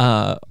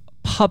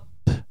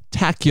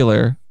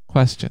 Puptacular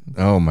question.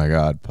 Oh my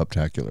God,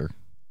 puptacular.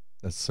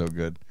 That's so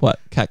good. What?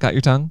 Cat got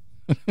your tongue?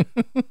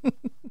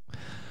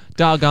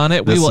 Doggone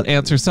it. We will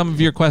answer some of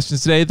your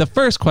questions today. The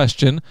first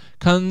question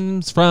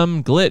comes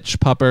from Glitch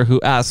Pupper, who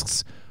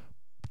asks,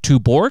 to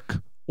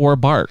bork or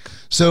bark?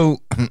 So,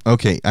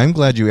 okay, I'm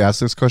glad you asked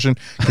this question,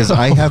 because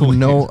I have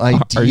no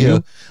idea. Are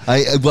you?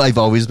 I've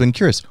always been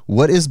curious.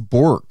 What is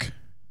bork?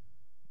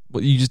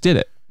 Well, you just did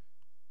it.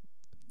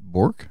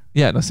 Bork?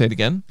 Yeah, now say it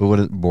again. But what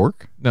is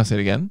bork? Now say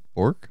it again.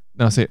 Bork?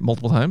 Now say it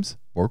multiple times.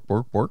 Bork,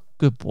 bork, bork.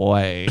 Good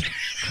boy.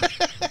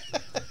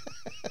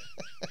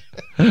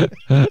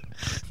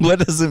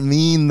 What does it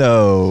mean,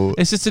 though?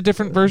 It's just a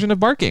different version of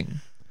barking.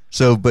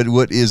 So, but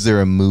what is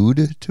there a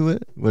mood to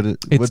it?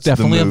 It's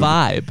definitely a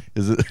vibe.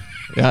 Is it?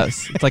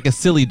 Yes, it's like a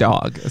silly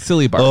dog, a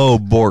silly bark. Oh,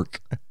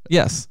 bork.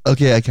 Yes.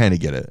 Okay, I kind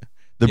of get it.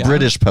 The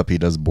British puppy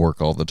does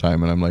bork all the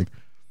time, and I'm like,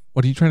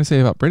 what are you trying to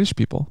say about British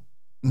people?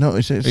 No, are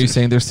you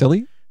saying they're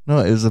silly? No,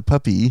 it was a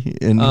puppy,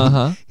 and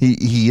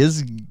he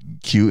is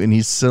cute and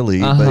he's silly,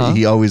 but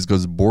he always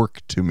goes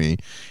bork to me,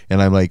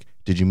 and I'm like,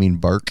 did you mean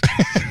bark?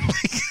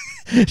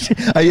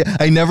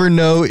 I never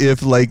know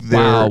if like they're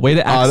Wow, way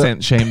to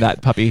accent shame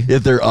that puppy.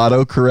 if they're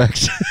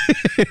autocorrect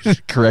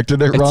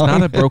corrected it wrong. It's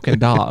not a broken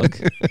dog.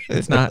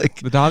 It's not. Like,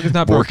 the dog is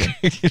not broken.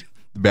 the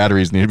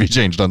batteries need to be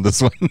changed on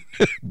this one.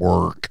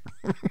 Work.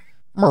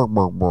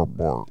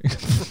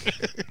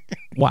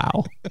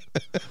 Wow.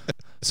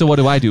 So what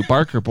do I do?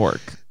 Bark or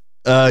bork?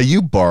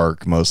 You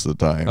bark most of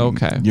the time.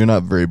 Okay. You're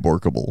not very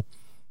borkable.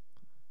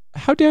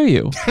 How dare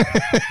you?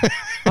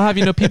 I'll have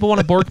you know, people want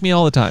to bork me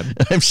all the time.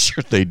 I'm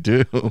sure they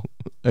do.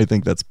 I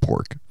think that's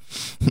pork.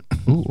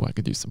 Ooh, I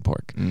could use some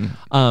pork.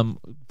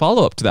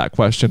 Follow up to that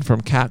question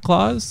from Cat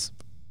Claus.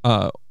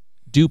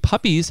 Do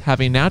puppies have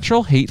a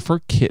natural hate for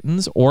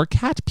kittens or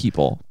cat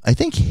people? I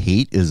think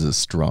hate is a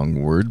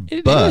strong word,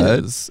 It but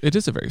is. It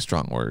is a very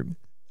strong word.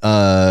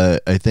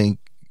 I think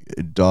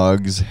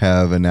dogs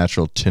have a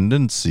natural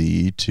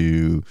tendency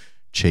to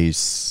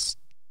chase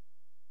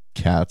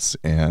cats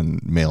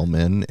and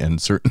mailmen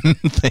and certain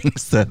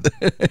things that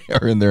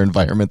are in their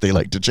environment they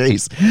like to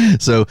chase.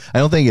 So I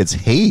don't think it's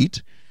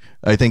hate.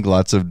 I think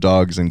lots of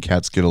dogs and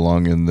cats get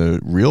along in the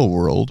real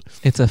world.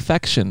 It's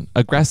affection,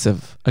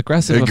 aggressive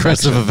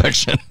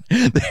affection.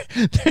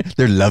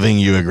 They're loving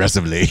you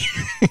aggressively.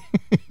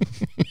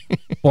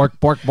 Bork,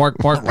 bork, bork,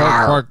 bork,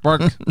 bork, bork,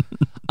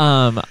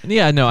 bork.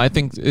 Yeah, no, I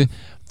think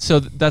so.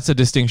 That's a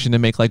distinction to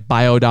make, like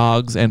bio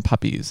dogs and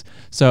puppies.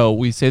 So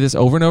we say this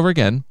over and over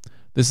again.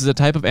 This is a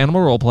type of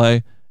animal role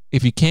play.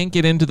 If you can't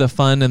get into the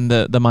fun and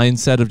the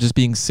mindset of just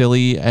being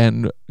silly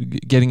and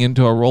getting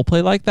into a role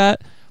play like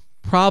that,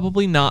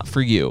 probably not for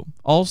you.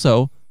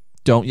 Also,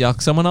 don't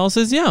yuck someone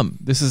else's yum.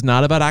 This is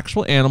not about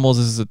actual animals.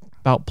 This is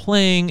about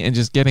playing and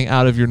just getting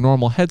out of your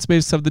normal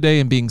headspace of the day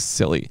and being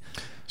silly.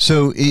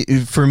 So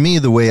for me,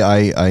 the way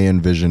I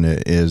envision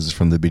it is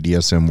from the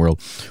BDSM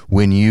world.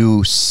 When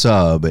you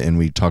sub, and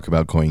we talk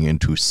about going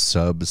into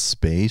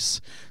subspace,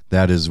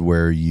 that is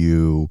where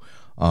you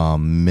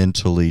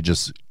mentally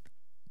just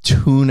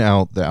tune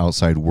out the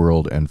outside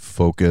world and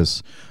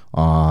focus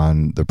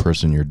on the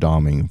person you're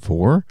doming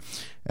for.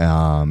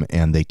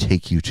 And they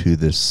take you to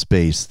this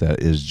space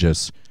that is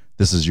just,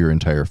 this is your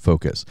entire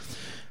focus.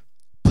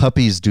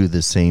 Puppies do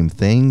the same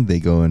thing. They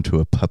go into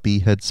a puppy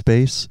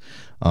headspace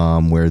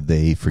where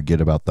they forget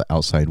about the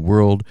outside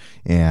world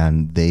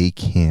and they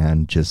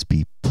can just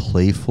be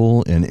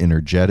playful and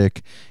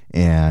energetic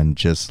and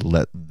just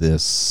let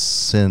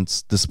this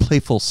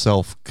playful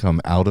self come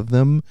out of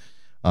them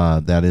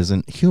that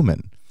isn't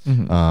human.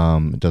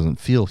 It doesn't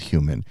feel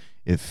human.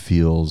 It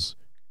feels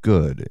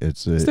good.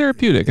 It's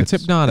therapeutic. It's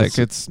hypnotic.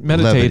 It's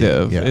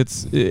meditative.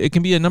 Levity, yeah. It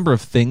can be a number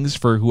of things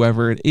for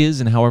whoever it is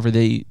and however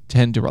they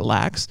tend to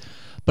relax.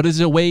 But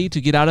it's a way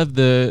to get out of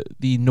the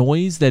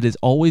noise that is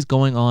always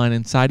going on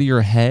inside of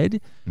your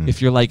head.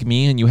 If you're like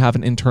me and you have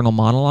an internal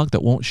monologue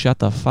that won't shut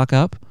the fuck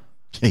up.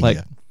 Like,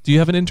 yeah. Do you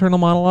have an internal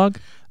monologue?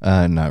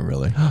 Not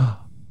really.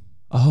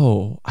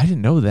 Oh, I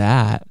didn't know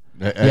that.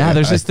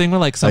 There's this thing where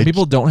like some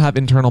people don't have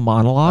internal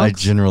monologues. I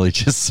generally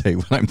just say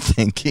what I'm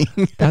thinking.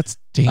 That's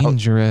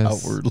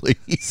dangerous. Outwardly.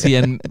 See,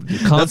 and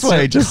that's why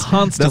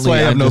I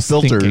have no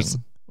filters.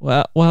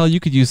 Thinking, well,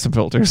 you could use some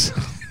filters.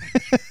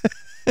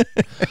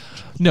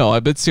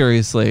 No, but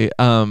seriously,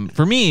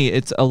 for me,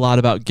 it's a lot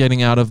about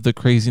getting out of the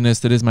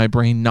craziness that is my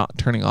brain not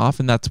turning off,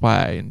 and that's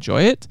why I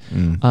enjoy it.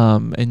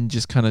 And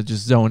just kind of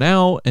just zone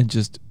out and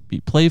just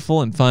be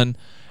playful and fun.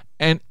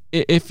 And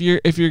if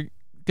you're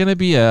gonna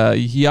be a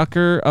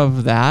yucker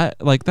of that,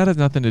 like that has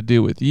nothing to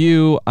do with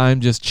you.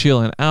 I'm just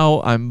chilling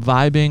out. I'm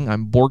vibing.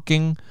 I'm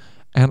borking,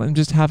 and I'm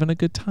just having a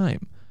good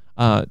time.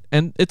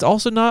 And it's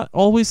also not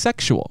always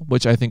sexual,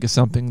 which I think is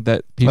something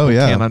that people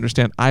can't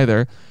understand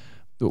either.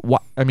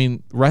 I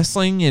mean,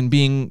 wrestling and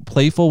being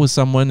playful with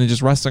someone and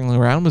just wrestling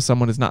around with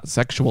someone is not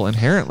sexual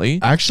inherently.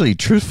 Actually,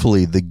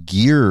 truthfully, the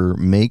gear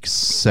makes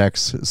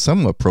sex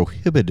somewhat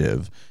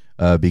prohibitive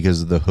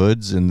because of the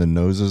hoods and the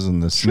noses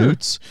and the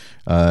snoots.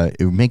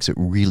 It makes it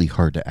really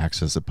hard to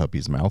access a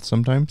puppy's mouth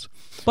sometimes.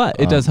 But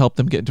it does help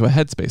them get into a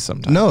headspace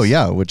sometimes. No,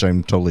 yeah, which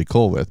I'm totally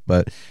cool with.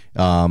 But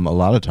a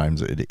lot of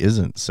times it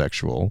isn't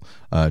sexual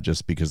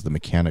just because the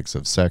mechanics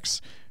of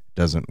sex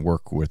doesn't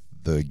work with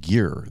the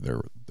gear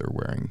they're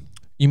wearing.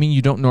 You mean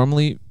you don't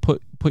normally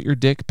put your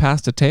dick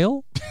past a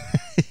tail?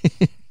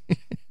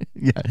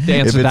 Yeah. The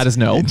answer to that is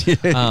no.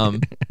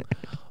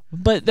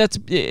 But that's,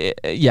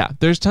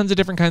 there's tons of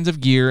different kinds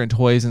of gear and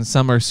toys, and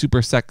some are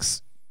super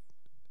sex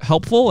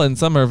helpful and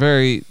some are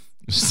very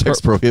sex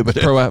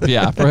prohibited.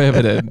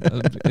 Prohibited.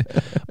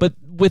 But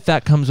with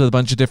that comes with a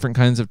bunch of different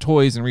kinds of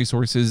toys and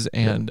resources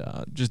and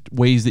just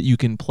ways that you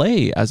can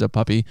play as a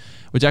puppy,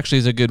 which actually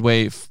is a good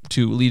way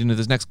to lead into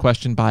this next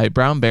question by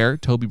Brown Bear.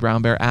 Toby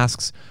Brown Bear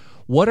asks,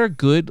 what are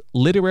good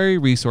literary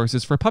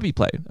resources for puppy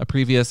play? A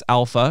previous an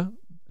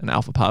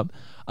alpha pup,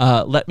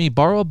 let me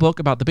borrow a book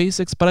about the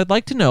basics, but I'd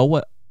like to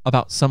know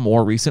about some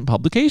more recent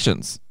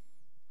publications.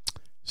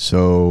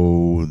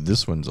 So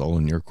this one's all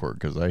in your court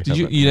because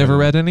you never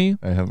read any?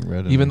 I haven't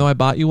read any. Even though I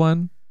bought you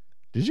one?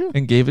 Did you?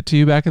 And gave it to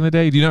you back in the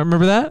day. Do you not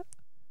remember that?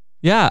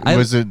 Yeah.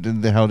 Was it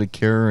How to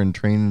Care and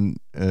Train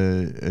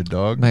a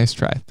Dog? Nice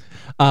try.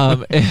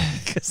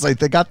 Because I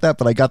got that,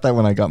 but I got that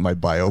when I got my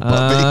bio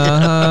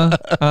puppy.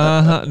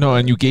 No,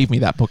 and you gave me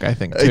that book, I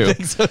think, too. I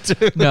think so,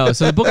 too. No,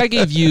 so the book I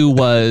gave you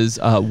was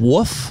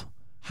Woof,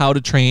 How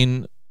to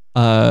Train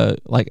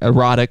like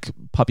erotic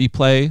puppy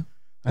play.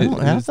 I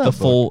don't have that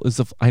book.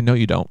 I know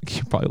you don't.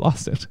 You probably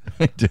lost it.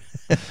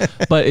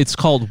 But it's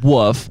called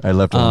Woof. I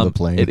left it on the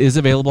plane. It is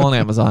available on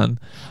Amazon.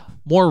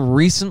 More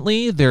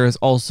recently, there has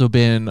also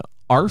been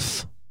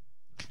Arf.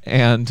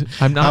 And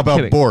I'm not How about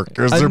kidding. Bork?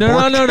 Is there no,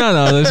 Bork?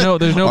 no.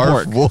 There's no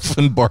Arf, Bork. Wolf,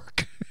 and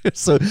Bark.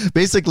 So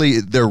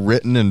basically, they're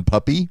written in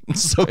puppy.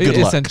 So good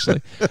luck.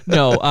 Essentially,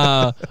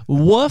 no.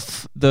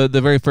 Woof, the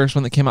very first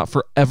one that came out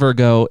forever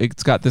ago.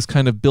 It's got this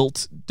kind of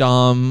built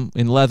dom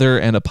in leather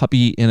and a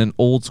puppy in an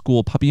old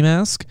school puppy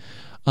mask.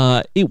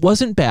 It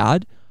wasn't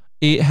bad.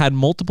 It had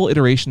multiple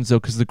iterations though,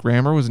 because the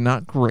grammar was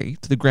not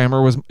great. It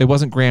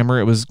wasn't grammar.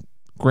 It was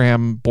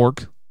Graham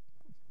Bork.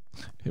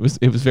 It was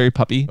very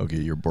puppy. Okay,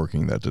 you're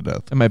borking that to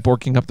death. Am I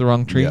borking up the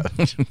wrong tree?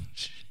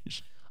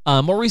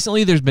 Yeah. More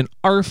recently, there's been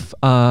Arf.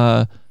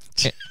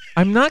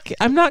 I'm not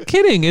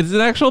kidding. It's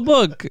an actual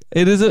book.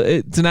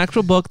 It's an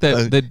actual book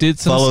that did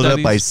some followed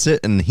studies. up by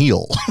Sit and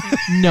Heal.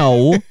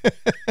 No.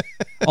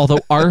 Although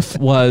Arf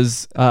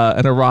was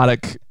an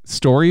erotic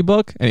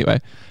storybook.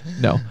 Anyway,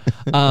 no.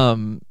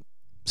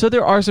 So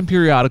there are some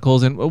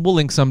periodicals, and we'll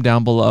link some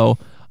down below.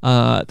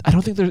 I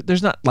don't think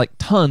there's not like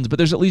tons, but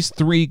there's at least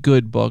 3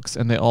 good books,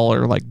 and they all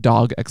are like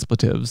dog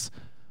expletives.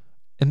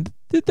 And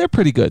they're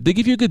pretty good. They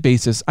give you a good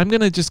basis. I'm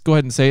going to just go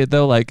ahead and say it,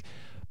 though. Like,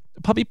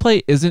 puppy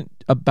play isn't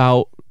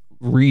about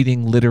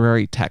reading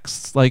literary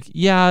texts. Like,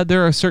 yeah,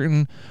 there are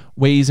certain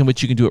ways in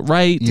which you can do it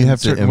right. You have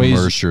to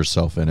immerse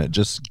yourself in it.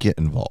 Just get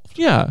involved.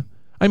 Yeah.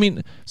 I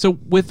mean, so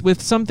with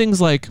some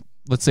things like,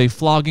 let's say,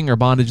 flogging or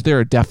bondage, there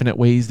are definite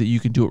ways that you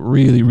can do it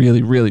really,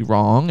 really, really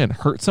wrong and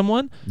hurt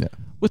someone. Yeah.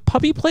 With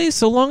puppy play,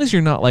 so long as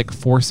you're not like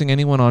forcing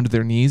anyone onto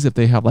their knees if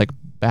they have like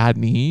bad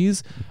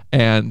knees,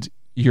 and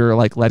you're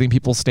like letting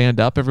people stand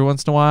up every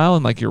once in a while,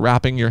 and like you're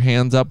wrapping your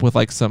hands up with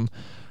like some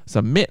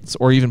mitts,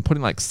 or even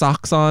putting like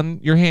socks on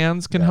your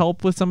hands can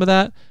help with some of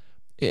that.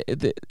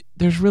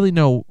 There's really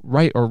no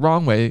right or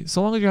wrong way.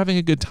 So long as you're having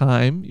a good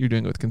time, you're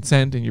doing it with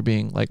consent, and you're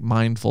being like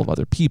mindful of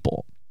other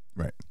people.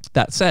 Right.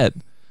 That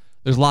said,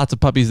 there's lots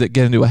of puppies that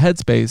get into a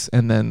headspace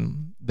and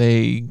then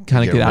they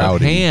kind of get out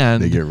of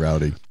hand. They get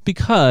rowdy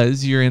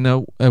because you're in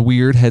a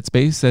weird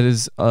headspace that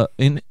is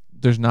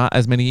there's not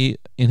as many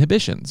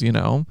inhibitions, you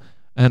know?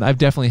 And I've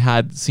definitely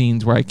had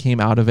scenes where I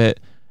came out of it.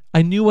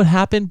 I knew what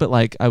happened, but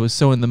like I was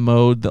so in the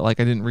mode that like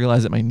I didn't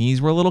realize that my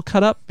knees were a little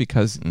cut up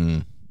because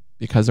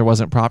there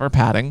wasn't proper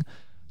padding.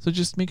 So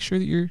just make sure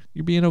that you're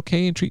being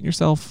okay and treating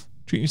yourself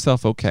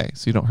okay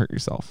so you don't hurt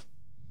yourself.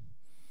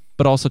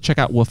 But also check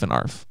out Woof and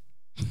Arf.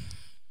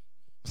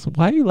 So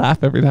why do you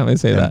laugh every time I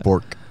say that?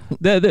 Bork.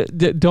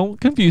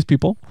 Don't confuse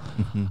people.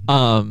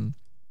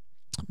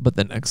 But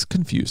the next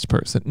confused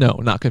person, no,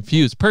 not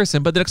confused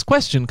person, but the next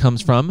question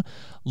comes from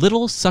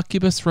Little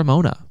Succubus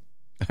Ramona.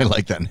 I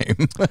like that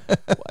name.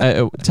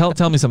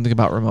 Tell me something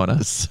about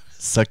Ramona.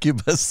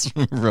 Succubus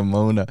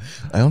Ramona.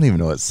 I don't even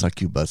know what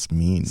succubus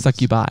means.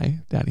 Succubi,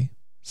 Daddy.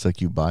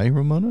 Succubi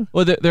Ramona?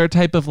 Well, they're a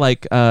type of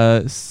like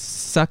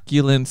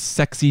succulent,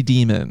 sexy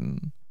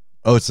demon.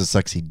 Oh, it's a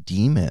sexy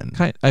demon.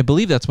 I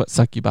believe that's what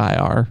succubi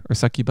are, or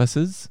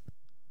succubuses.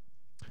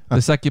 The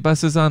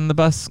succubuses on the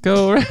bus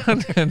go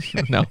around.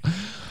 No.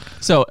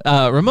 So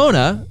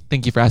Ramona,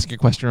 thank you for asking your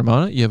question,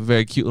 Ramona. You have a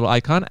very cute little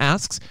icon.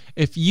 Asks,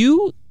 if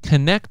you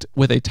connect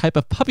with a type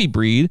of puppy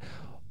breed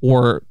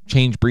or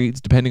change breeds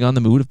depending on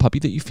the mood of puppy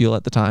that you feel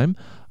at the time,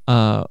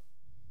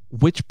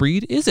 which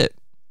breed is it?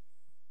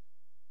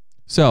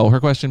 So her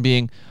question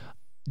being,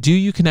 do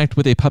you connect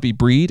with a puppy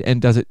breed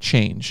and does it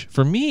change?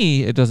 For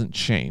me, it doesn't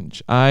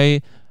change.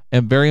 I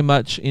am very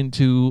much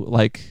into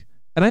like,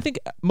 and I think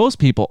most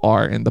people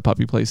are in the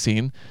puppy play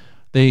scene.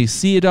 They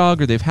see a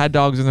dog or they've had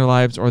dogs in their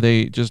lives, or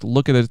they just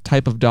look at a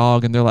type of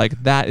dog and they're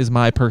like, that is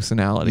my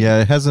personality.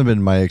 Yeah, it hasn't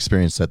been my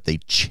experience that they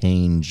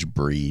change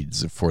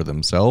breeds for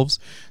themselves.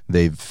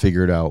 They've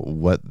figured out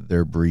what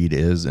their breed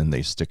is and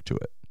they stick to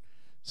it.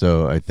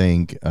 So I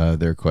think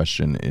their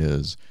question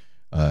is,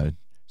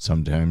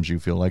 sometimes you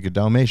feel like a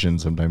Dalmatian,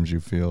 sometimes you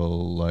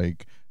feel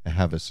like a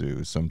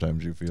Havasu,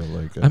 sometimes you feel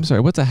like I'm sorry,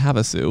 what's a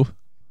Havasu?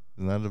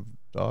 Isn't that a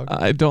dog?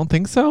 I don't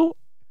think so.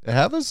 A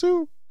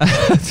Havasu?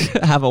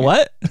 Have a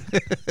what?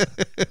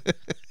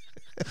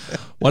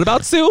 What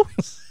about Sue?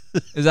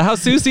 Is that how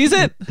Sue sees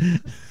it?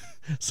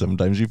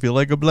 Sometimes you feel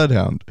like a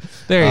bloodhound.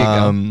 There you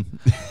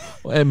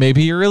go. And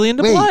maybe you're really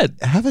into blood.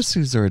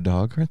 Havasus are a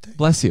dog, aren't they?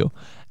 Bless you.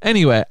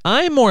 Anyway,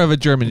 I'm more of a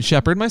German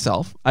Shepherd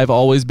myself. I've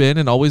always been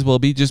and always will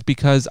be, just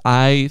because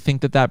I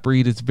think that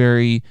breed is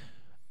very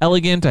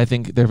elegant. I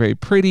think they're very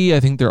pretty. I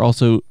think they're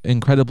also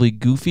incredibly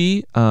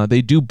goofy.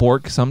 They do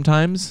bork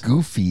sometimes.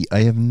 Goofy?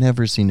 I have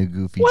never seen a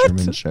goofy What?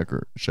 German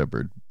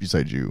Shepherd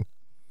besides you.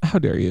 how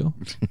dare you?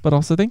 But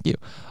also thank you.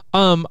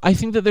 I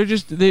think that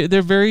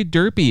they're very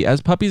derpy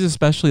as puppies,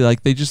 especially.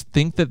 Like they just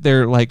think that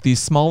they're like these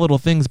small little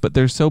things, but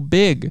they're so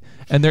big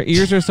and their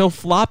ears are so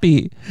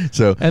floppy.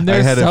 So and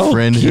I had a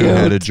friend cute. who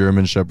had a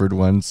German Shepherd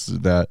once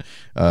that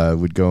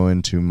would go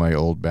into my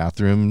old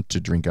bathroom to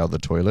drink out the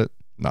toilet.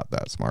 Not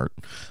that smart.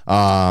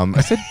 I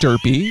said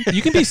derpy.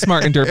 You can be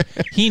smart and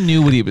derpy. He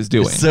knew what he was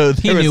doing. So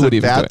there was a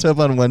bathtub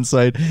on one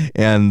side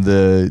and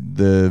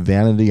the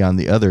vanity on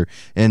the other,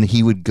 and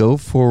he would go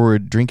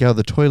forward, drink out of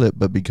the toilet,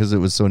 but because it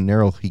was so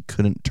narrow, he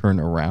couldn't turn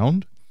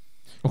around.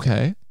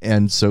 Okay.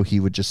 And so he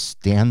would just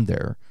stand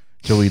there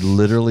till he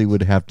literally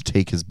would have to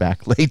take his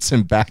back legs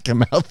and back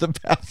him out the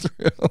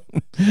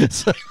bathroom.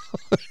 So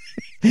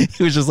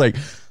he was just like,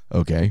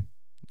 okay,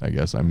 I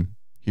guess I'm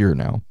here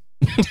now.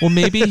 Well,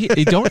 maybe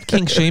don't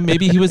kink shame.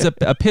 Maybe he was a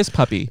piss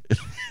puppy,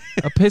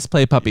 a piss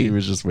play puppy. He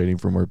was just waiting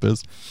for more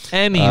piss.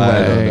 Anyway,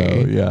 I don't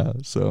know. Yeah.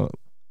 So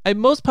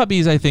most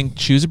puppies, I think,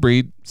 choose a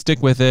breed,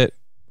 stick with it.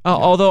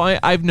 Although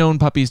I've known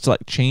puppies to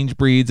like change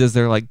breeds as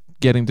they're like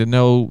getting to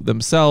know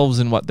themselves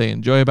and what they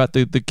enjoy about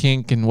the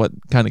kink and what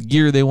kind of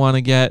gear they want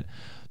to get.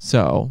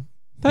 So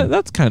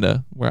that's kind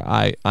of where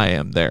I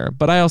am there.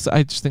 But I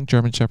just think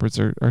German Shepherds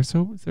are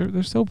so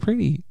they're so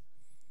pretty.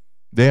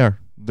 They are.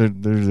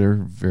 They're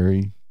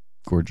very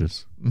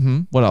gorgeous.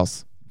 Mm-hmm. What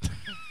else?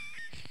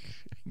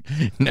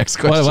 Next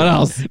question. What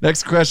else?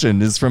 Next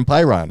question is from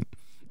Pyron.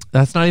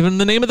 That's not even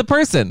the name of the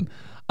person.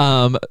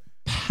 Pato.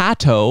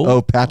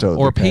 Oh, Pato.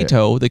 Or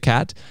Pato, the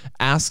cat,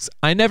 asks,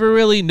 I never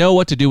really know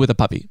what to do with a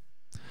puppy.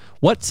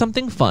 What's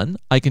something fun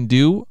I can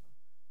do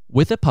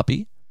with a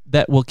puppy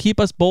that will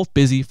keep us both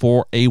busy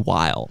for a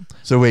while?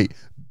 So wait,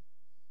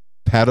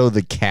 Pato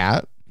the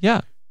cat?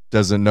 Yeah.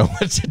 Doesn't know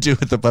what to do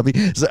with the puppy.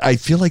 So I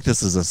feel like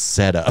this is a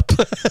setup.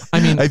 I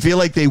mean, I feel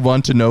like they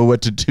want to know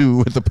what to do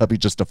with the puppy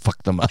just to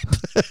fuck them up.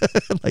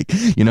 Like,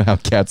 you know how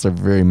cats are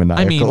very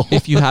maniacal. I mean,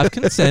 if you have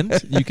consent,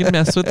 you can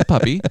mess with the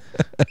puppy.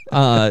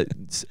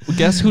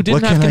 Guess who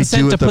didn't have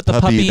consent to put the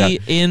puppy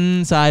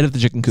inside of the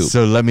chicken coop?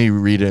 So let me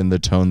read it in the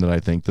tone that I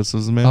think this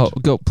was meant. Oh,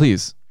 go,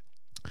 please.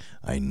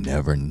 I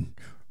never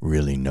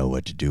really know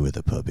what to do with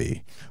a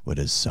puppy. What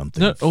is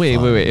something No, wait.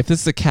 If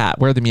this is a cat,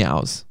 where are the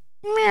meows?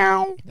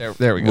 Meow.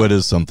 There we go. What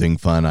is something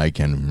fun I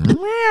can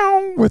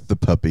meow with the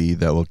puppy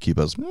that will keep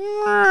us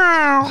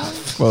meow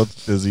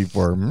both busy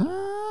for a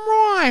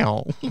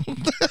while?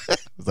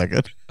 Is that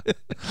good?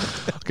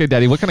 Okay,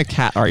 Daddy, what kind of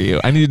cat are you?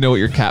 I need to know what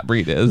your cat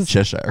breed is.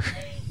 Cheshire.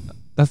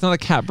 That's not a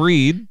cat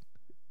breed.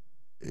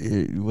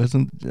 It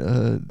wasn't.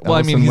 Well,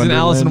 I mean, he's an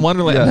Alice in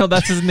Wonderland. Yeah. No,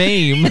 that's his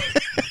name.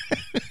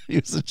 He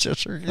was a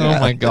Cheshire cat. Oh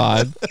my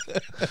God.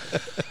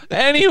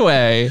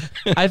 Anyway,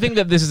 I think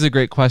that this is a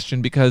great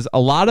question because a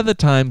lot of the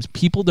times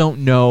people don't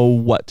know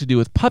what to do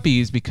with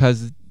puppies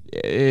because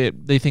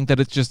they think that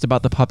it's just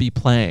about the puppy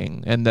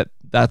playing and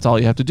that's all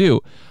you have to do.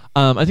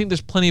 I think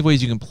there's plenty of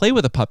ways you can play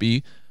with a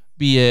puppy,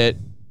 be it,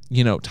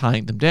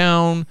 tying them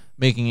down,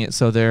 making it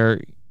so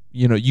they're,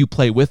 you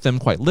play with them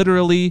quite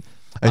literally.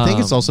 I think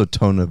it's also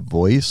tone of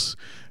voice.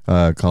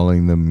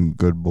 Calling them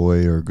good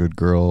boy or good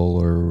girl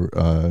or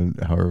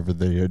however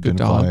they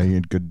identify,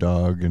 good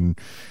dog and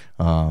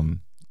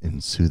in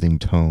soothing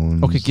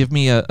tones. Okay, give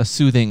me a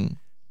soothing.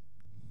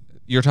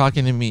 You're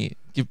talking to me.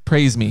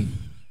 Praise me.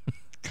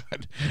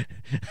 God.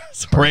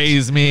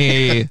 Praise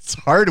me. It's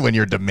hard when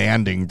you're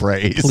demanding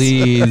praise.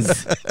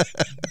 Please.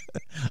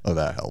 Oh,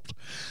 that helped.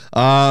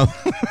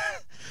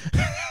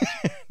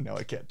 No,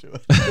 I can't do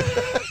it.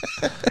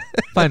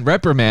 Fine,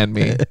 reprimand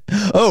me.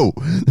 Oh,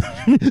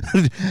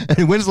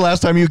 when's the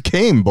last time you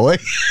came, boy?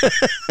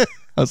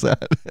 How's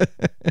that?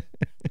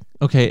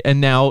 Okay,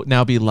 and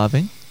now be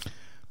loving.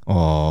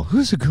 Oh,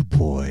 who's a good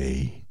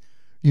boy?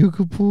 You a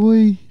good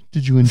boy?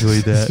 Did you enjoy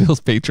that? This feels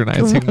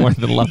patronizing more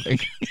than loving.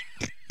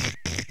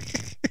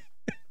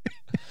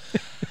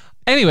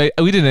 Anyway,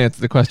 we didn't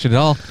answer the question at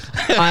all.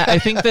 I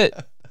think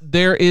that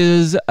there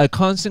is a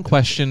constant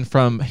question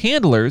from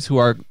handlers who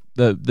are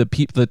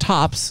the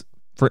tops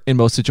in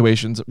most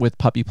situations with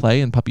puppy play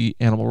and puppy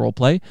animal role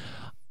play.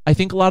 I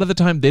think a lot of the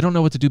time they don't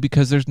know what to do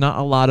because there's not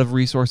a lot of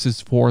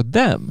resources for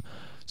them.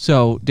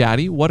 So,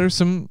 Daddy, what are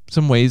some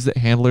ways that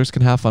handlers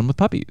can have fun with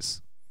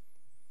puppies?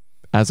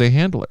 As a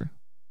handler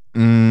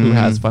who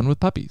has fun with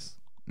puppies.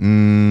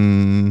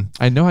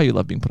 I know how you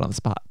love being put on the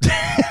spot.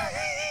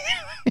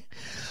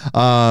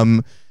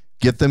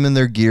 Get them in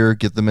their gear,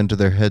 get them into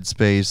their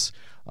headspace.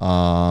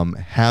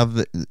 Have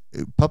the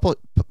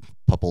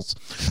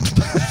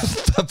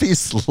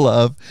puppies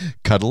love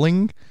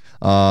cuddling.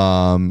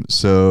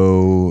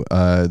 So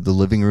the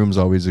living room's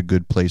always a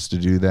good place to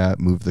do that.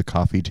 Move the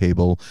coffee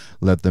table,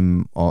 let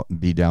them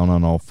be down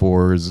on all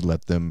fours,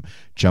 let them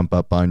jump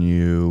up on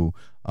you.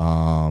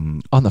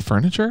 On the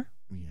furniture?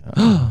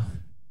 Yeah.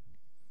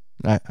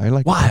 I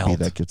like a puppy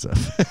that gets up.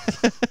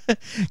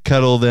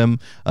 Cuddle them,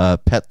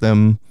 pet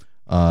them,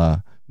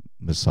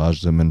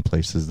 massage them in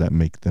places that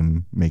make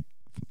them make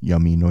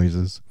yummy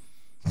noises.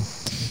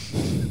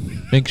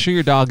 Make sure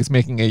your dog is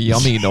making a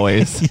yummy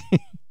noise.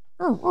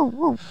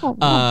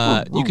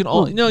 You can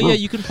all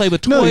you can play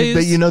with No,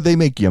 toys. but they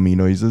make yummy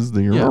noises.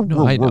 Yeah,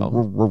 no, I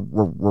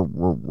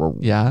know.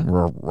 Yeah.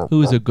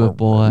 Who's a good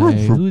boy?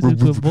 Who's a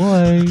good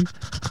boy?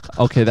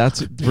 Okay,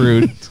 that's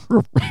rude.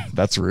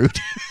 That's rude.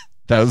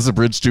 That was a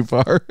bridge too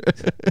far.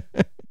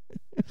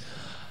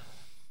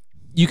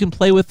 You can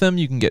play with them.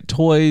 You can get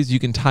toys. You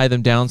can tie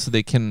them down so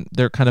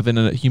they're kind of in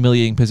a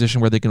humiliating position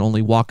where they can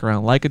only walk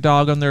around like a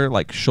dog on their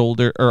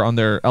shoulder or on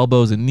their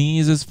elbows and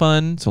knees is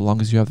fun. So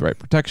long as you have the right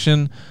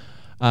protection.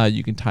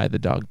 You can tie the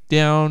dog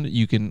down.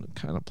 You can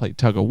kind of play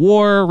tug of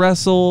war,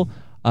 wrestle.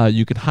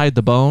 You can hide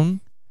the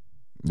bone.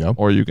 Yep.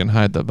 Or you can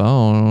hide the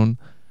bone.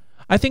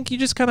 I think you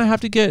just kind of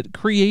have to get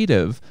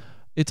creative.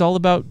 It's all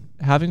about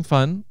having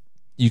fun.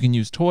 You can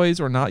use toys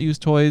or not use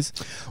toys.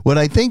 What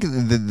I think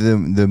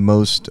the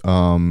most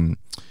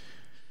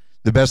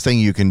the best thing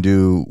you can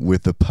do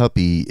with the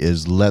puppy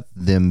is let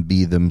them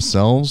be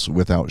themselves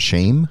without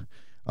shame,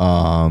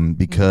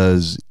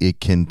 because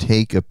it can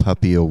take a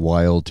puppy a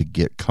while to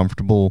get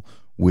comfortable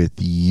with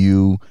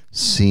you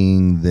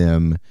seeing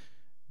them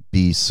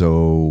be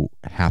so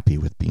happy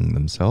with being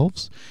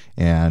themselves,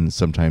 and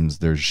sometimes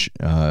there's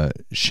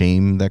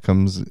shame that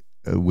comes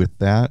with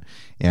that,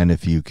 and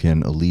if you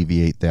can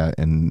alleviate that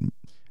and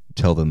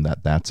tell them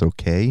that that's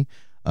okay,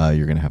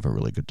 you're gonna have a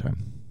really good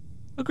time.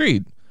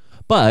 Agreed.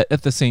 But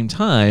at the same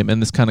time,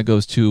 and this kind of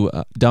goes to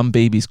Dumb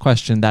Baby's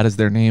question, that is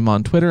their name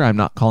on Twitter, I'm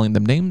not calling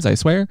them names, I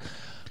swear,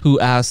 who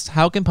asked,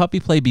 how can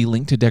puppy play be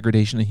linked to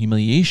degradation and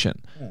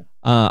humiliation?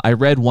 I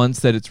read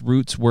once that its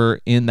roots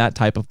were in that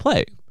type of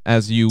play,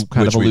 as you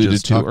kind of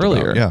alluded to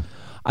earlier. About,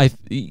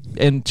 yeah.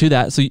 And to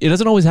that, so it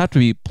doesn't always have to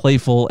be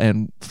playful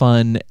and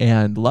fun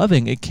and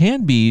loving. It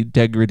can be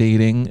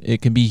degrading.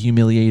 It can be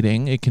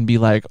humiliating. It can be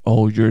like,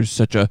 oh, you're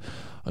such a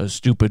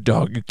stupid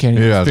dog. You can't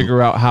even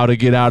figure out how to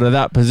get out of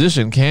that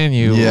position, can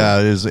you? Yeah,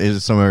 it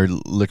is somewhere,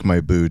 lick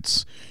my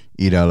boots,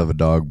 eat out of a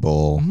dog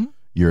bowl. Mm-hmm.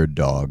 You're a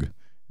dog.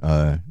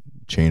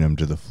 Chain him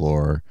to the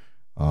floor.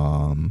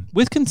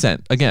 With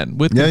consent, again,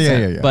 with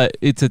consent. Yeah. But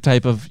it's a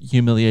type of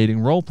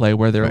humiliating role play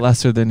where they're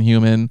lesser than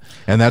human.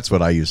 And that's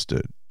what I used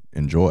to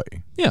enjoy.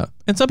 Yeah,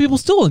 and some people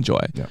still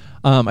enjoy. Yeah.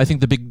 I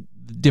think the big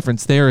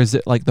difference there is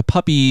that like the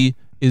puppy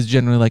is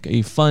generally like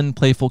a fun,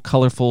 playful,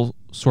 colorful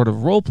sort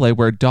of role play,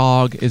 where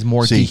dog is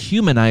more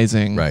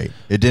dehumanizing. Right.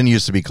 It didn't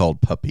used to be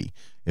called puppy.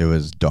 It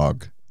was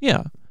dog.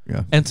 Yeah.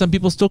 Yeah. And some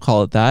people still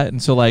call it that.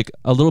 And so like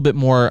a little bit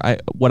more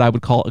what I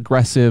would call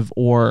aggressive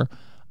or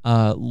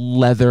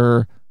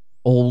leather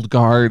old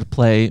guard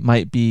play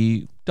might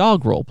be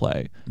dog role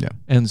play. Yeah.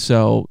 And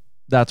so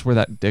that's where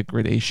that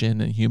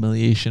degradation and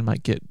humiliation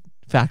might get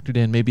factored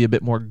in. Maybe a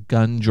bit more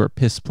gunge or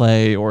piss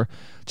play or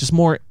just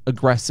more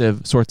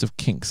aggressive sorts of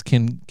kinks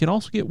can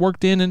also get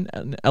worked in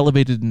and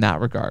elevated in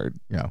that regard.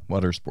 Yeah.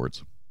 Water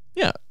sports.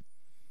 Yeah.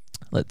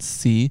 Let's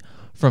see.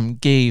 From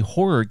Gay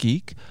Horror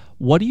Geek,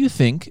 what do you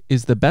think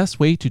is the best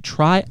way to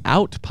try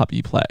out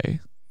puppy play?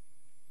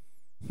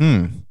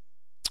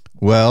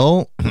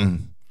 Well,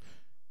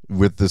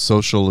 with the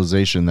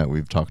socialization that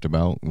we've talked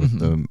about, with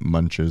the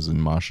munches and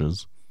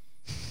moshes.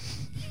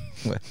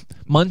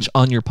 Munch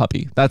on your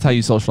puppy. That's how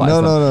you socialize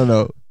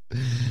them.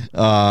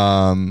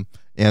 No.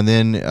 And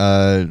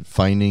then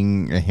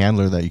finding a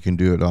handler that you can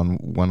do it on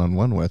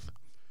one-on-one with,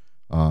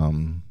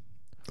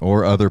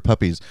 or other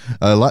puppies.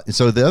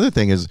 So the other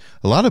thing is,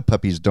 a lot of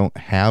puppies don't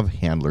have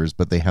handlers,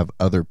 but they have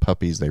other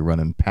puppies. They run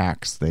in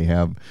packs. They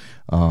have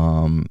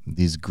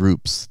these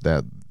groups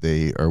that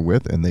they are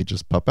with, and they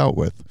just pup out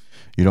with.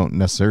 You don't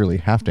necessarily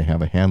have to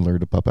have a handler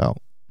to pup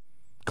out.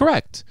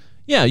 Correct.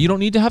 Yeah, you don't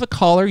need to have a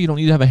collar. You don't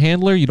need to have a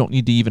handler. You don't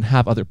need to even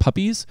have other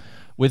puppies.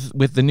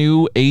 With the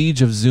new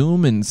age of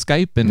Zoom and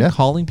Skype and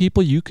calling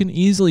people, you can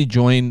easily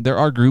join. There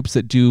are groups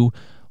that do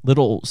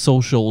little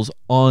socials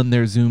on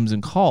their Zooms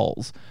and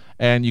calls,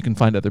 and you can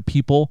find other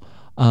people.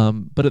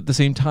 But at the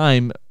same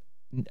time,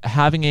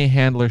 having a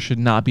handler should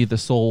not be the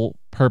sole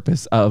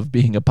purpose of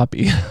being a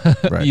puppy.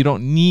 Right. You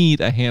don't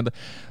need a handler.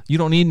 You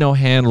don't need no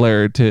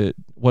handler to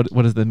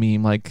what is the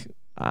meme? Like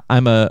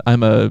I'm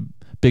a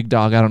big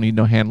dog. I don't need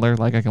no handler.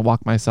 Like I can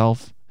walk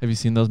myself. Have you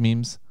seen those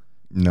memes?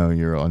 No,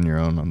 you're on your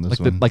own on this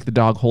one. One. Like the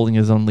dog holding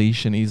his own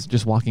leash and he's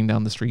just walking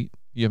down the street.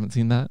 You haven't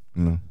seen that?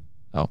 No.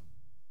 Oh.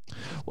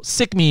 Well,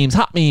 sick memes,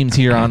 hot memes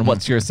here on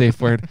What's Your Safe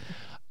Word.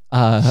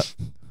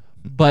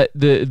 But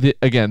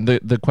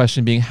the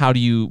question being, how do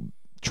you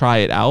try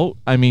it out?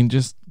 I mean,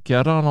 just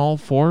get on all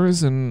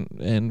fours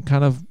and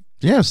kind of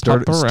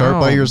start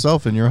by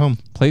yourself in your home.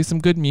 Play some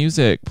good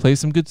music. Play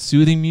some good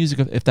soothing music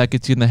if that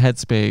gets you in the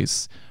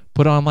headspace.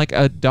 Put on like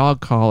a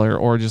dog collar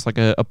or just like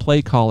a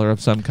play collar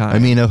of some kind. I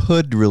mean, a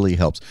hood really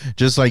helps.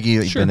 Just like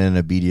you've been in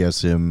a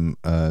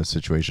BDSM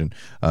situation,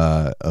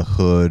 a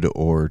hood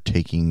or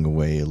taking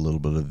away a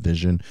little bit of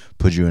vision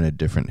puts you in a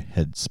different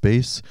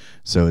headspace.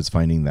 So it's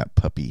finding that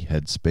puppy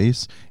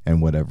headspace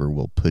and whatever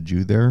will put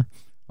you there.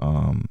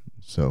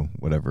 So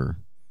whatever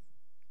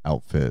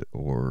outfit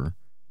or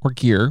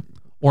gear.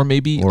 Or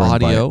maybe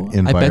audio.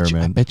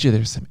 I bet you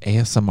there's some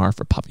ASMR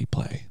for puppy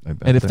play.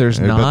 And if there's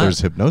not, there's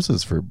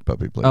hypnosis for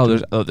puppy play.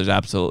 There's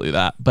absolutely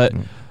that. But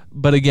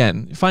But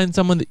again, find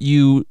someone that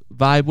you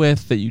vibe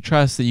with, that you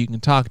trust, that you can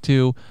talk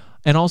to.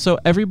 And also,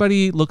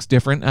 everybody looks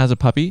different as a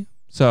puppy.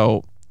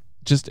 So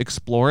just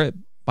explore it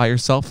by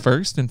yourself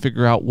first and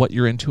figure out what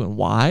you're into and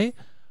why.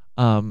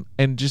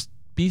 And just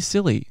be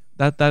silly.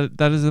 That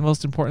is the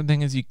most important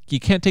thing, is you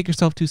can't take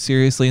yourself too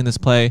seriously in this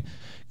play,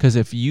 because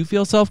if you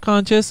feel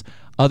self-conscious,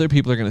 other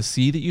people are going to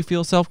see that you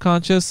feel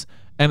self-conscious,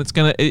 and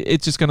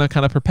it's just gonna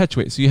kind of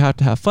perpetuate. So you have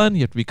to have fun,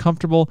 you have to be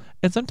comfortable,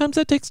 and sometimes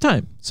that takes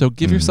time. So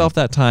give yourself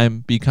that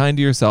time, be kind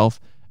to yourself,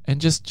 and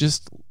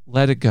just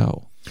let it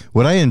go.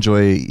 What I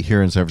enjoy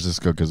here in San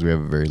Francisco, because we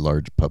have a very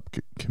large pup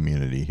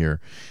community here,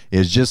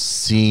 is just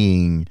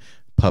seeing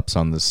pups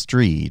on the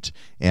street,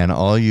 and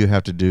all you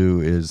have to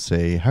do is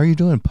say, "How are you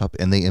doing, pup?"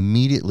 And they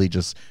immediately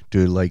just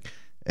do like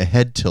a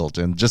head tilt,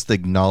 and just the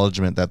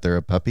acknowledgement that they're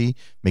a puppy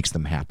makes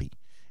them happy,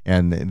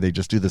 and they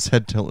just do this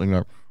head tilt and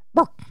go,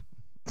 "Bark."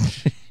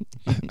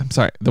 I'm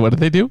sorry, what do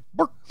they do?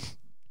 Bark.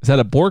 Is that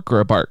a bork or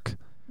a bark?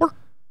 Bark.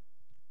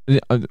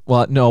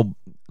 Well, no.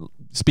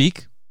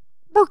 Speak.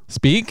 Bark.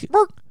 Speak.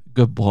 Bark.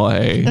 Good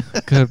boy.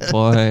 Good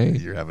boy.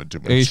 You're having too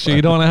much Are you fun. sure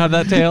you don't want to have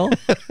that tail?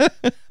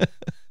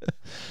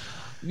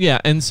 Yeah,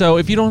 and so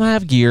if you don't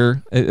have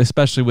gear,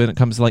 especially when it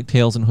comes to like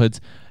tails and hoods,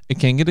 it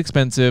can get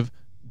expensive.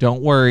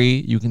 Don't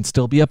worry, you can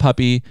still be a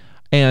puppy.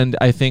 And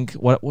I think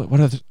what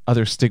are the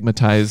other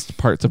stigmatized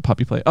parts of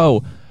puppy play?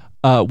 Oh,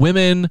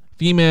 women,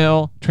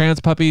 female,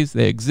 trans puppies,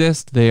 they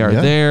exist. They are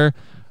there.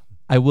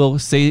 I will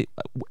say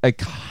a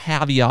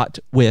caveat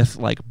with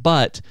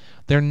but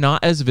they're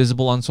not as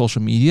visible on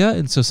social media.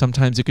 And so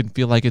sometimes it can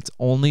feel like it's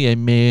only a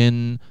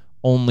man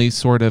only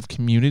sort of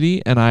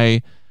community. And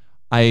I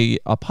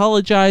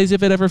apologize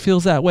if it ever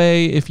feels that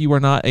way, if you are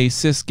not a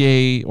cis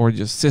gay or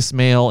just cis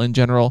male in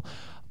general,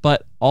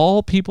 but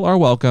all people are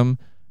welcome.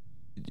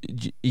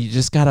 You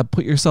just got to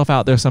put yourself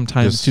out there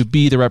sometimes to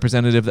be the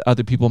representative that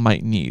other people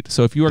might need.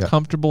 So if you are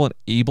comfortable and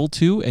able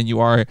to, and you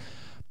are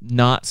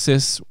not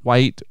cis,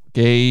 white,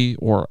 gay,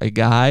 or a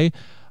guy,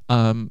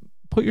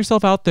 put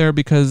yourself out there,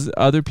 because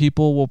other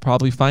people will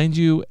probably find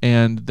you,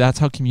 and that's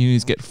how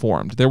communities get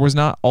formed. There was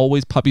not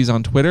always puppies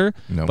on Twitter,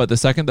 but the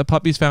second the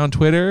puppies found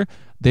Twitter,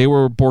 they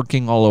were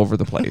borking all over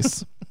the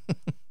place.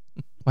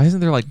 Why isn't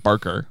there like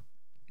Barker?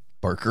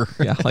 Barker?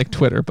 Yeah, like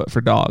Twitter, but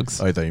for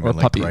dogs. I thought you meant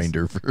like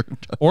Grindr for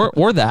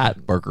or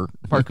that. Barker.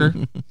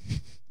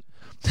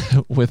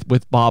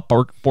 with Bob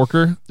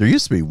Borker. There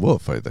used to be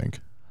Wolf, I think.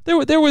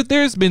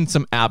 There's been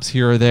some apps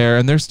here or there,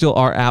 and there still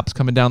are apps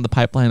coming down the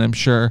pipeline, I'm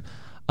sure.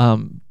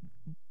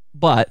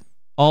 But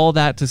all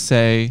that to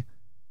say,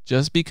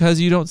 just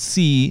because you don't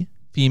see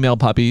female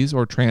puppies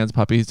or trans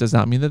puppies does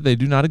not mean that they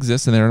do not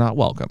exist and they're not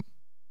welcome.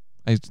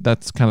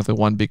 That's kind of the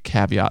one big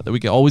caveat that we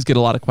always get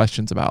a lot of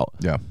questions about.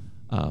 Yeah.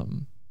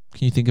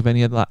 Can you think of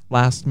any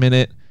last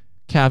minute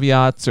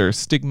caveats or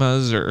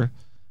stigmas or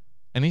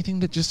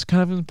anything that just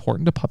kind of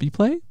important to puppy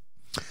play?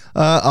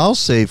 I'll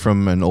say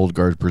from an old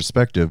guard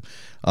perspective,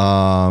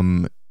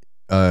 because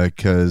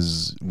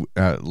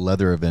at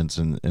leather events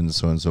and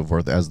so on and so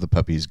forth, as the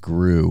puppies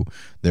grew,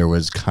 there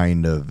was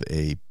kind of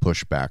a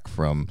pushback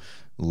from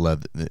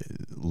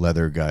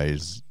leather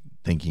guys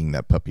thinking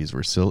that puppies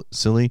were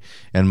silly.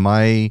 And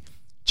my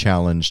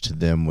challenge to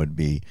them would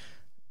be,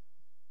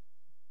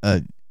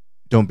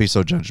 don't be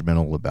so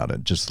judgmental about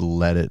it. Just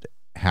let it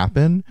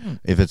happen.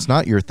 If it's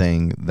not your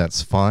thing,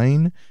 that's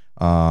fine.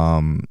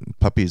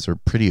 Puppies are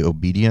pretty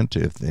obedient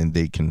and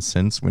they can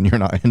sense when you're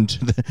not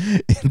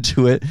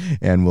into it,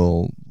 and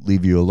will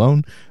leave you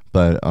alone.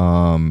 But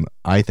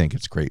I think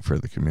it's great for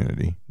the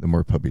community. The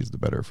more puppies, the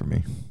better for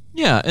me.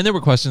 Yeah, and there were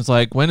questions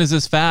like, when is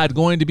this fad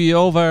going to be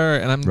over?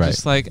 And I'm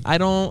just like,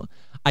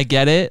 I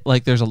get it.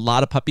 Like, there's a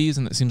lot of puppies,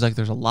 and it seems like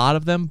there's a lot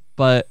of them,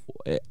 but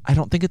I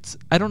don't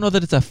know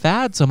that it's a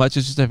fad so much.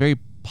 It's just a very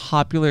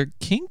popular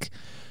kink.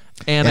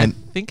 And I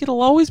think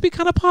it'll always be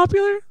kind of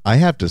popular. I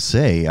have to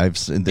say,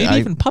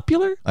 even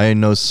popular. I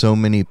know so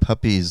many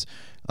puppies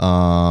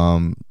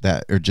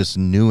that are just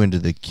new into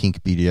the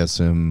kink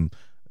BDSM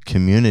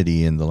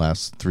community in the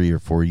last 3 or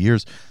 4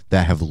 years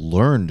that have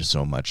learned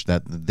so much,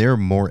 that they're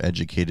more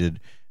educated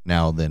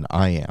now than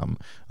I am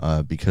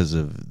because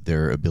of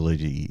their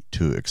ability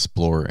to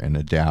explore and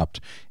adapt.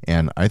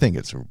 And I think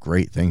it's a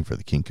great thing for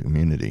the kink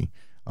community.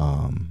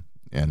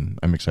 And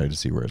I'm excited to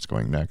see where it's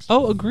going next.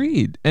 Oh,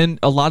 agreed. And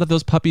a lot of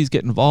those puppies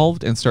get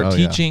involved and start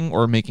teaching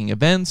or making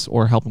events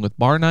or helping with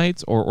bar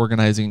nights or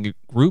organizing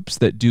groups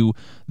that do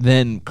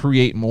then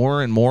create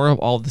more and more of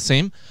all of the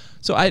same.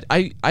 So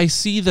I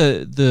see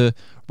the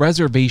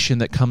reservation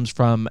that comes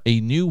from a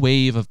new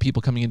wave of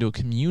people coming into a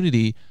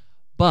community,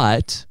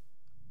 but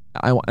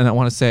I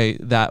want to say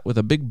that with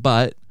a big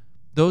but,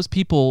 those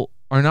people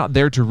are not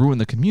there to ruin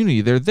the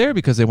community. They're there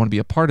because they want to be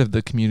a part of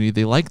the community.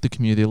 They like the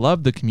community. They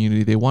love the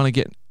community. They want to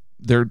get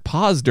their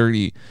paws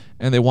dirty,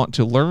 and they want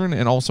to learn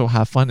and also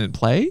have fun and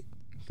play.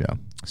 Yeah.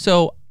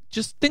 So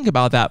just think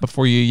about that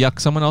before you yuck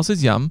someone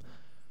else's yum.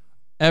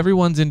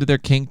 Everyone's into their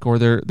kink or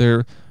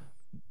their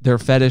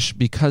fetish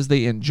because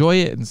they enjoy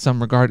it in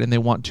some regard, and they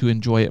want to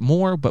enjoy it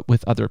more, but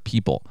with other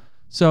people.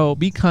 So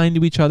be kind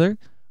to each other.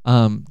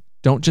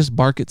 Don't just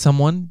bark at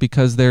someone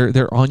because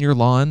they're on your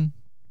lawn.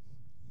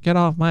 Get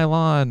off my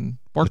lawn.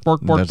 Bark,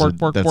 bark, bark, bark,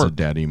 bark, That's bark. a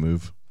daddy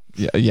move.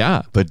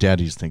 Yeah. But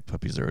daddies think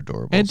puppies are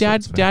adorable. And so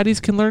it's fine. daddies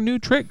can learn new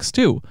tricks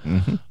too.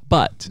 Mhm.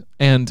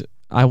 And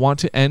I want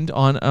to end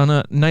on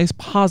a nice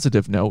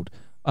positive note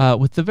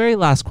with the very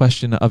last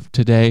question of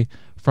today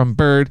from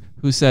Bird,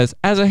 who says,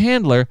 as a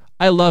handler,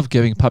 I love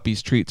giving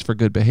puppies treats for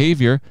good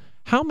behavior.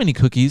 How many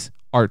cookies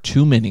are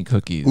too many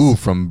cookies? Ooh,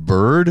 from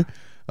Bird,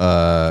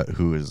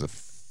 who is a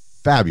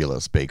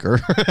fabulous baker.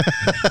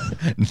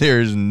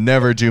 There's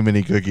never too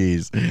many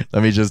cookies.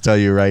 Let me just tell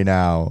you right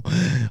now.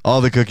 All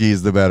the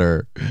cookies, the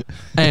better.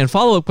 And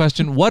follow-up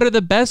question, what are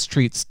the best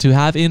treats to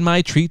have in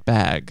my treat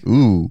bag?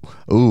 Ooh.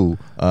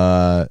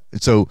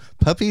 So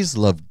puppies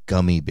love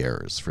gummy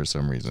bears for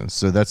some reason.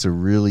 So that's a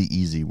really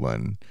easy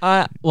one.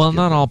 Well,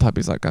 not all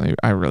puppies like gummy.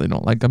 I really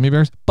don't like gummy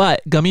bears,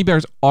 but gummy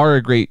bears are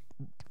a great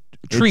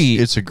treat.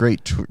 It's a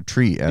great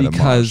treat at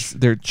because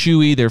they're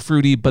chewy, they're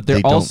fruity, but they're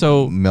they don't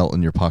also melt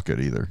in your pocket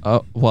either.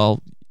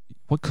 Well,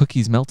 what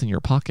cookies melt in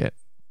your pocket?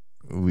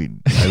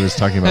 I was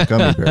talking about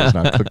gummy bears,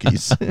 not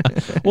cookies.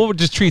 Well,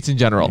 just treats in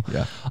general.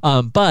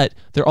 Yeah. But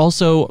they're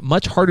also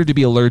much harder to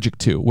be allergic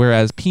to,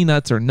 whereas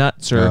peanuts or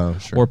nuts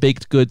or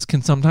baked goods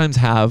can sometimes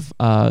have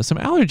some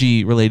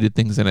allergy-related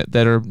things in it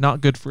that are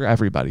not good for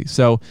everybody.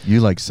 So you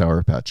like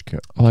Sour Patch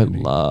Kids? Oh, I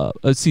love.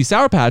 See,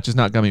 Sour Patch is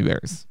not gummy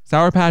bears.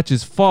 Sour Patch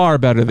is far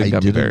better than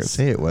gummy bears. I didn't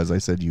say it was. I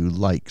said you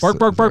like. Bark,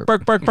 bark, bark,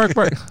 bark, bark, bark,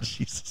 bark.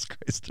 Jesus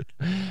Christ.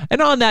 And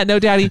on that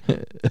note, Daddy,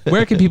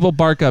 where can people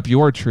bark up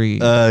your tree?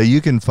 You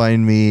can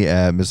find me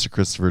at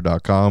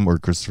mrchristopher.com or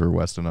Christopher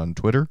Weston on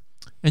Twitter.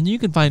 And you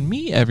can find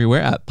me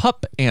everywhere at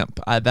Pup Amp.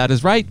 That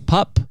is right,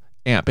 Pup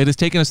Amp. It has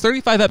taken us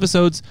 35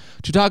 episodes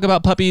to talk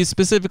about puppies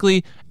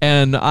specifically,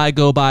 and I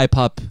go by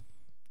Pup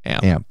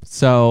Amp.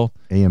 So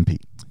AMP.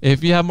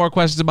 If you have more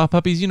questions about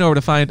puppies, you know where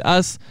to find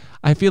us.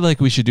 I feel like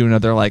we should do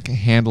another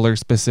handler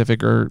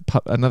specific or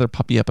another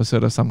puppy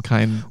episode of some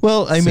kind.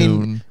 Well, I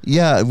mean,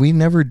 yeah, we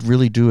never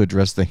really do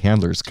address the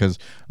handlers because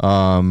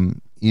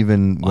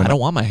even when I don't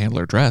want my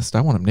handler dressed,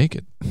 I want him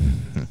naked.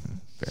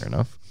 Fair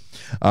enough.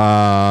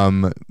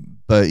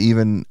 But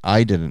even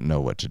I didn't know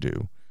what to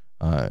do.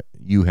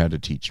 You had to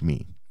teach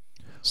me.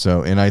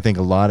 So, and I think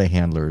a lot of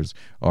handlers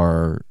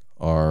are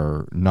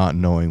not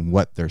knowing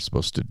what they're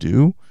supposed to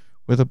do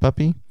with a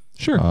puppy.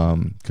 Sure.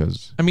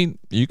 Because I mean,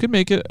 you could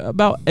make it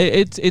about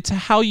it's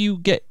how you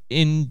get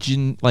you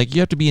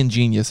have to be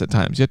ingenious at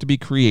times. You have to be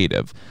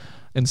creative.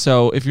 And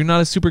so if you're not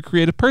a super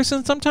creative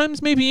person,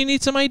 sometimes maybe you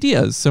need some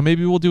ideas. So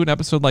maybe we'll do an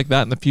episode like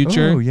that in the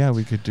future. Oh, yeah,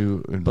 we could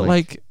do but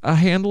like a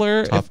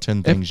handler. Top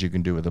 10 things you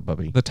can do with a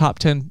puppy. The top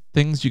 10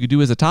 things you could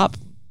do as a top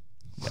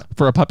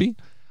for a puppy.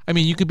 I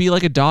mean, you could be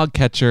like a dog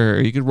catcher. Or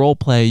you could role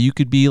play. You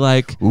could be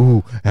like...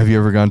 Ooh, have you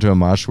ever gone to a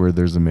mosh where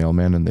there's a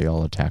mailman and they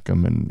all attack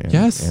him?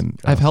 Yes,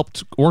 I've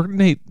helped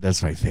coordinate.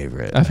 That's my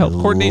favorite. I've helped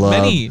coordinate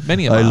many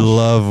a mosh. I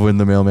love when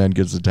the mailman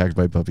gets attacked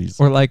by puppies.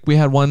 Or like we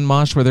had one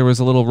mosh where there was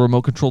a little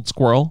remote-controlled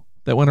squirrel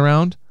that went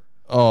around.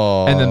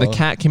 Oh. And then the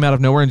cat came out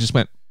of nowhere and just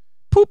went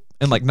poop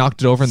and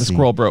knocked it over and the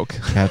squirrel broke.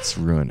 Cats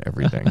ruin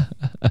everything.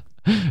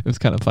 It was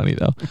kind of funny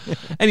though.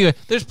 Anyway,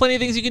 there's plenty of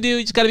things you can do.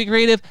 You just got to be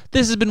creative.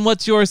 This has been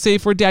What's Your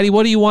Safe Word, Daddy.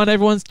 What do you want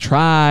everyone to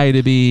try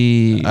to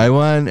be? I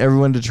want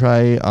everyone to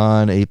try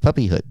on a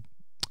puppy hood.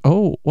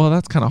 Oh, well,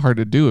 that's kind of hard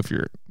to do if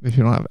you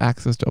don't have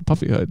access to a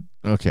puppy hood.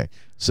 Okay.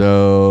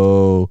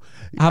 So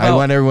I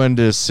want everyone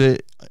to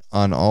sit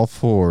on all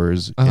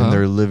fours in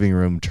their living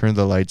room, turn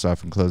the lights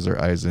off and close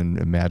their eyes and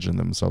imagine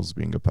themselves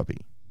being a puppy.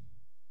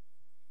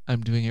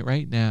 I'm doing it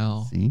right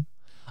now. See?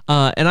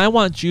 And I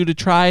want you to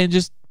try and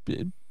just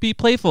be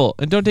playful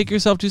and don't take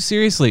yourself too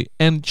seriously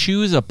and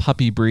choose a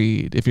puppy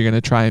breed if you're going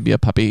to try and be a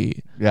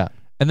puppy. Yeah.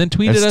 And then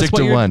tweet at us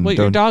what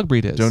your dog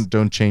breed is.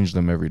 Don't change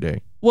them every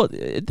day. Well,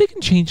 they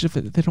can change if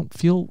they don't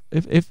feel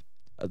if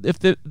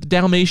the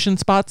Dalmatian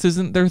spots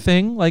isn't their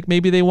thing. Like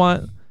maybe they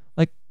want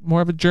like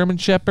more of a German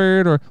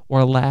Shepherd or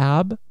a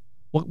Lab.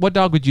 What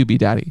dog would you be,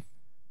 Daddy?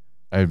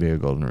 I'd be a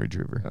golden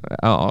retriever.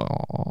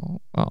 Oh,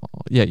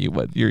 yeah, you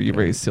would. You're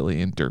very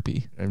silly and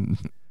derpy.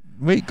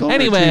 Wait, golden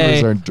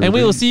retrievers aren't derpy. And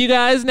we will see you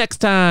guys next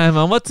time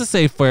on What's a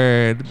Safe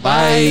Word.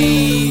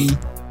 Bye.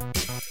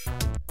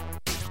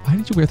 Why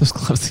did you wear those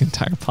gloves the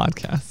entire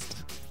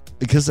podcast?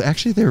 Because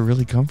actually they're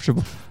really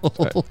comfortable.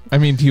 I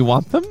mean, do you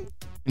want them?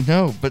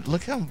 No, but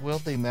look how well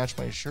they match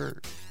my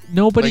shirt.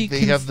 Nobody.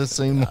 They have the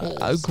same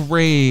holes.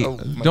 Great. Oh,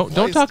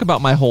 don't talk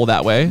about my hole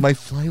that way. My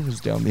fly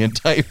was down the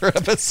entire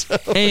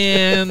episode.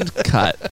 And cut.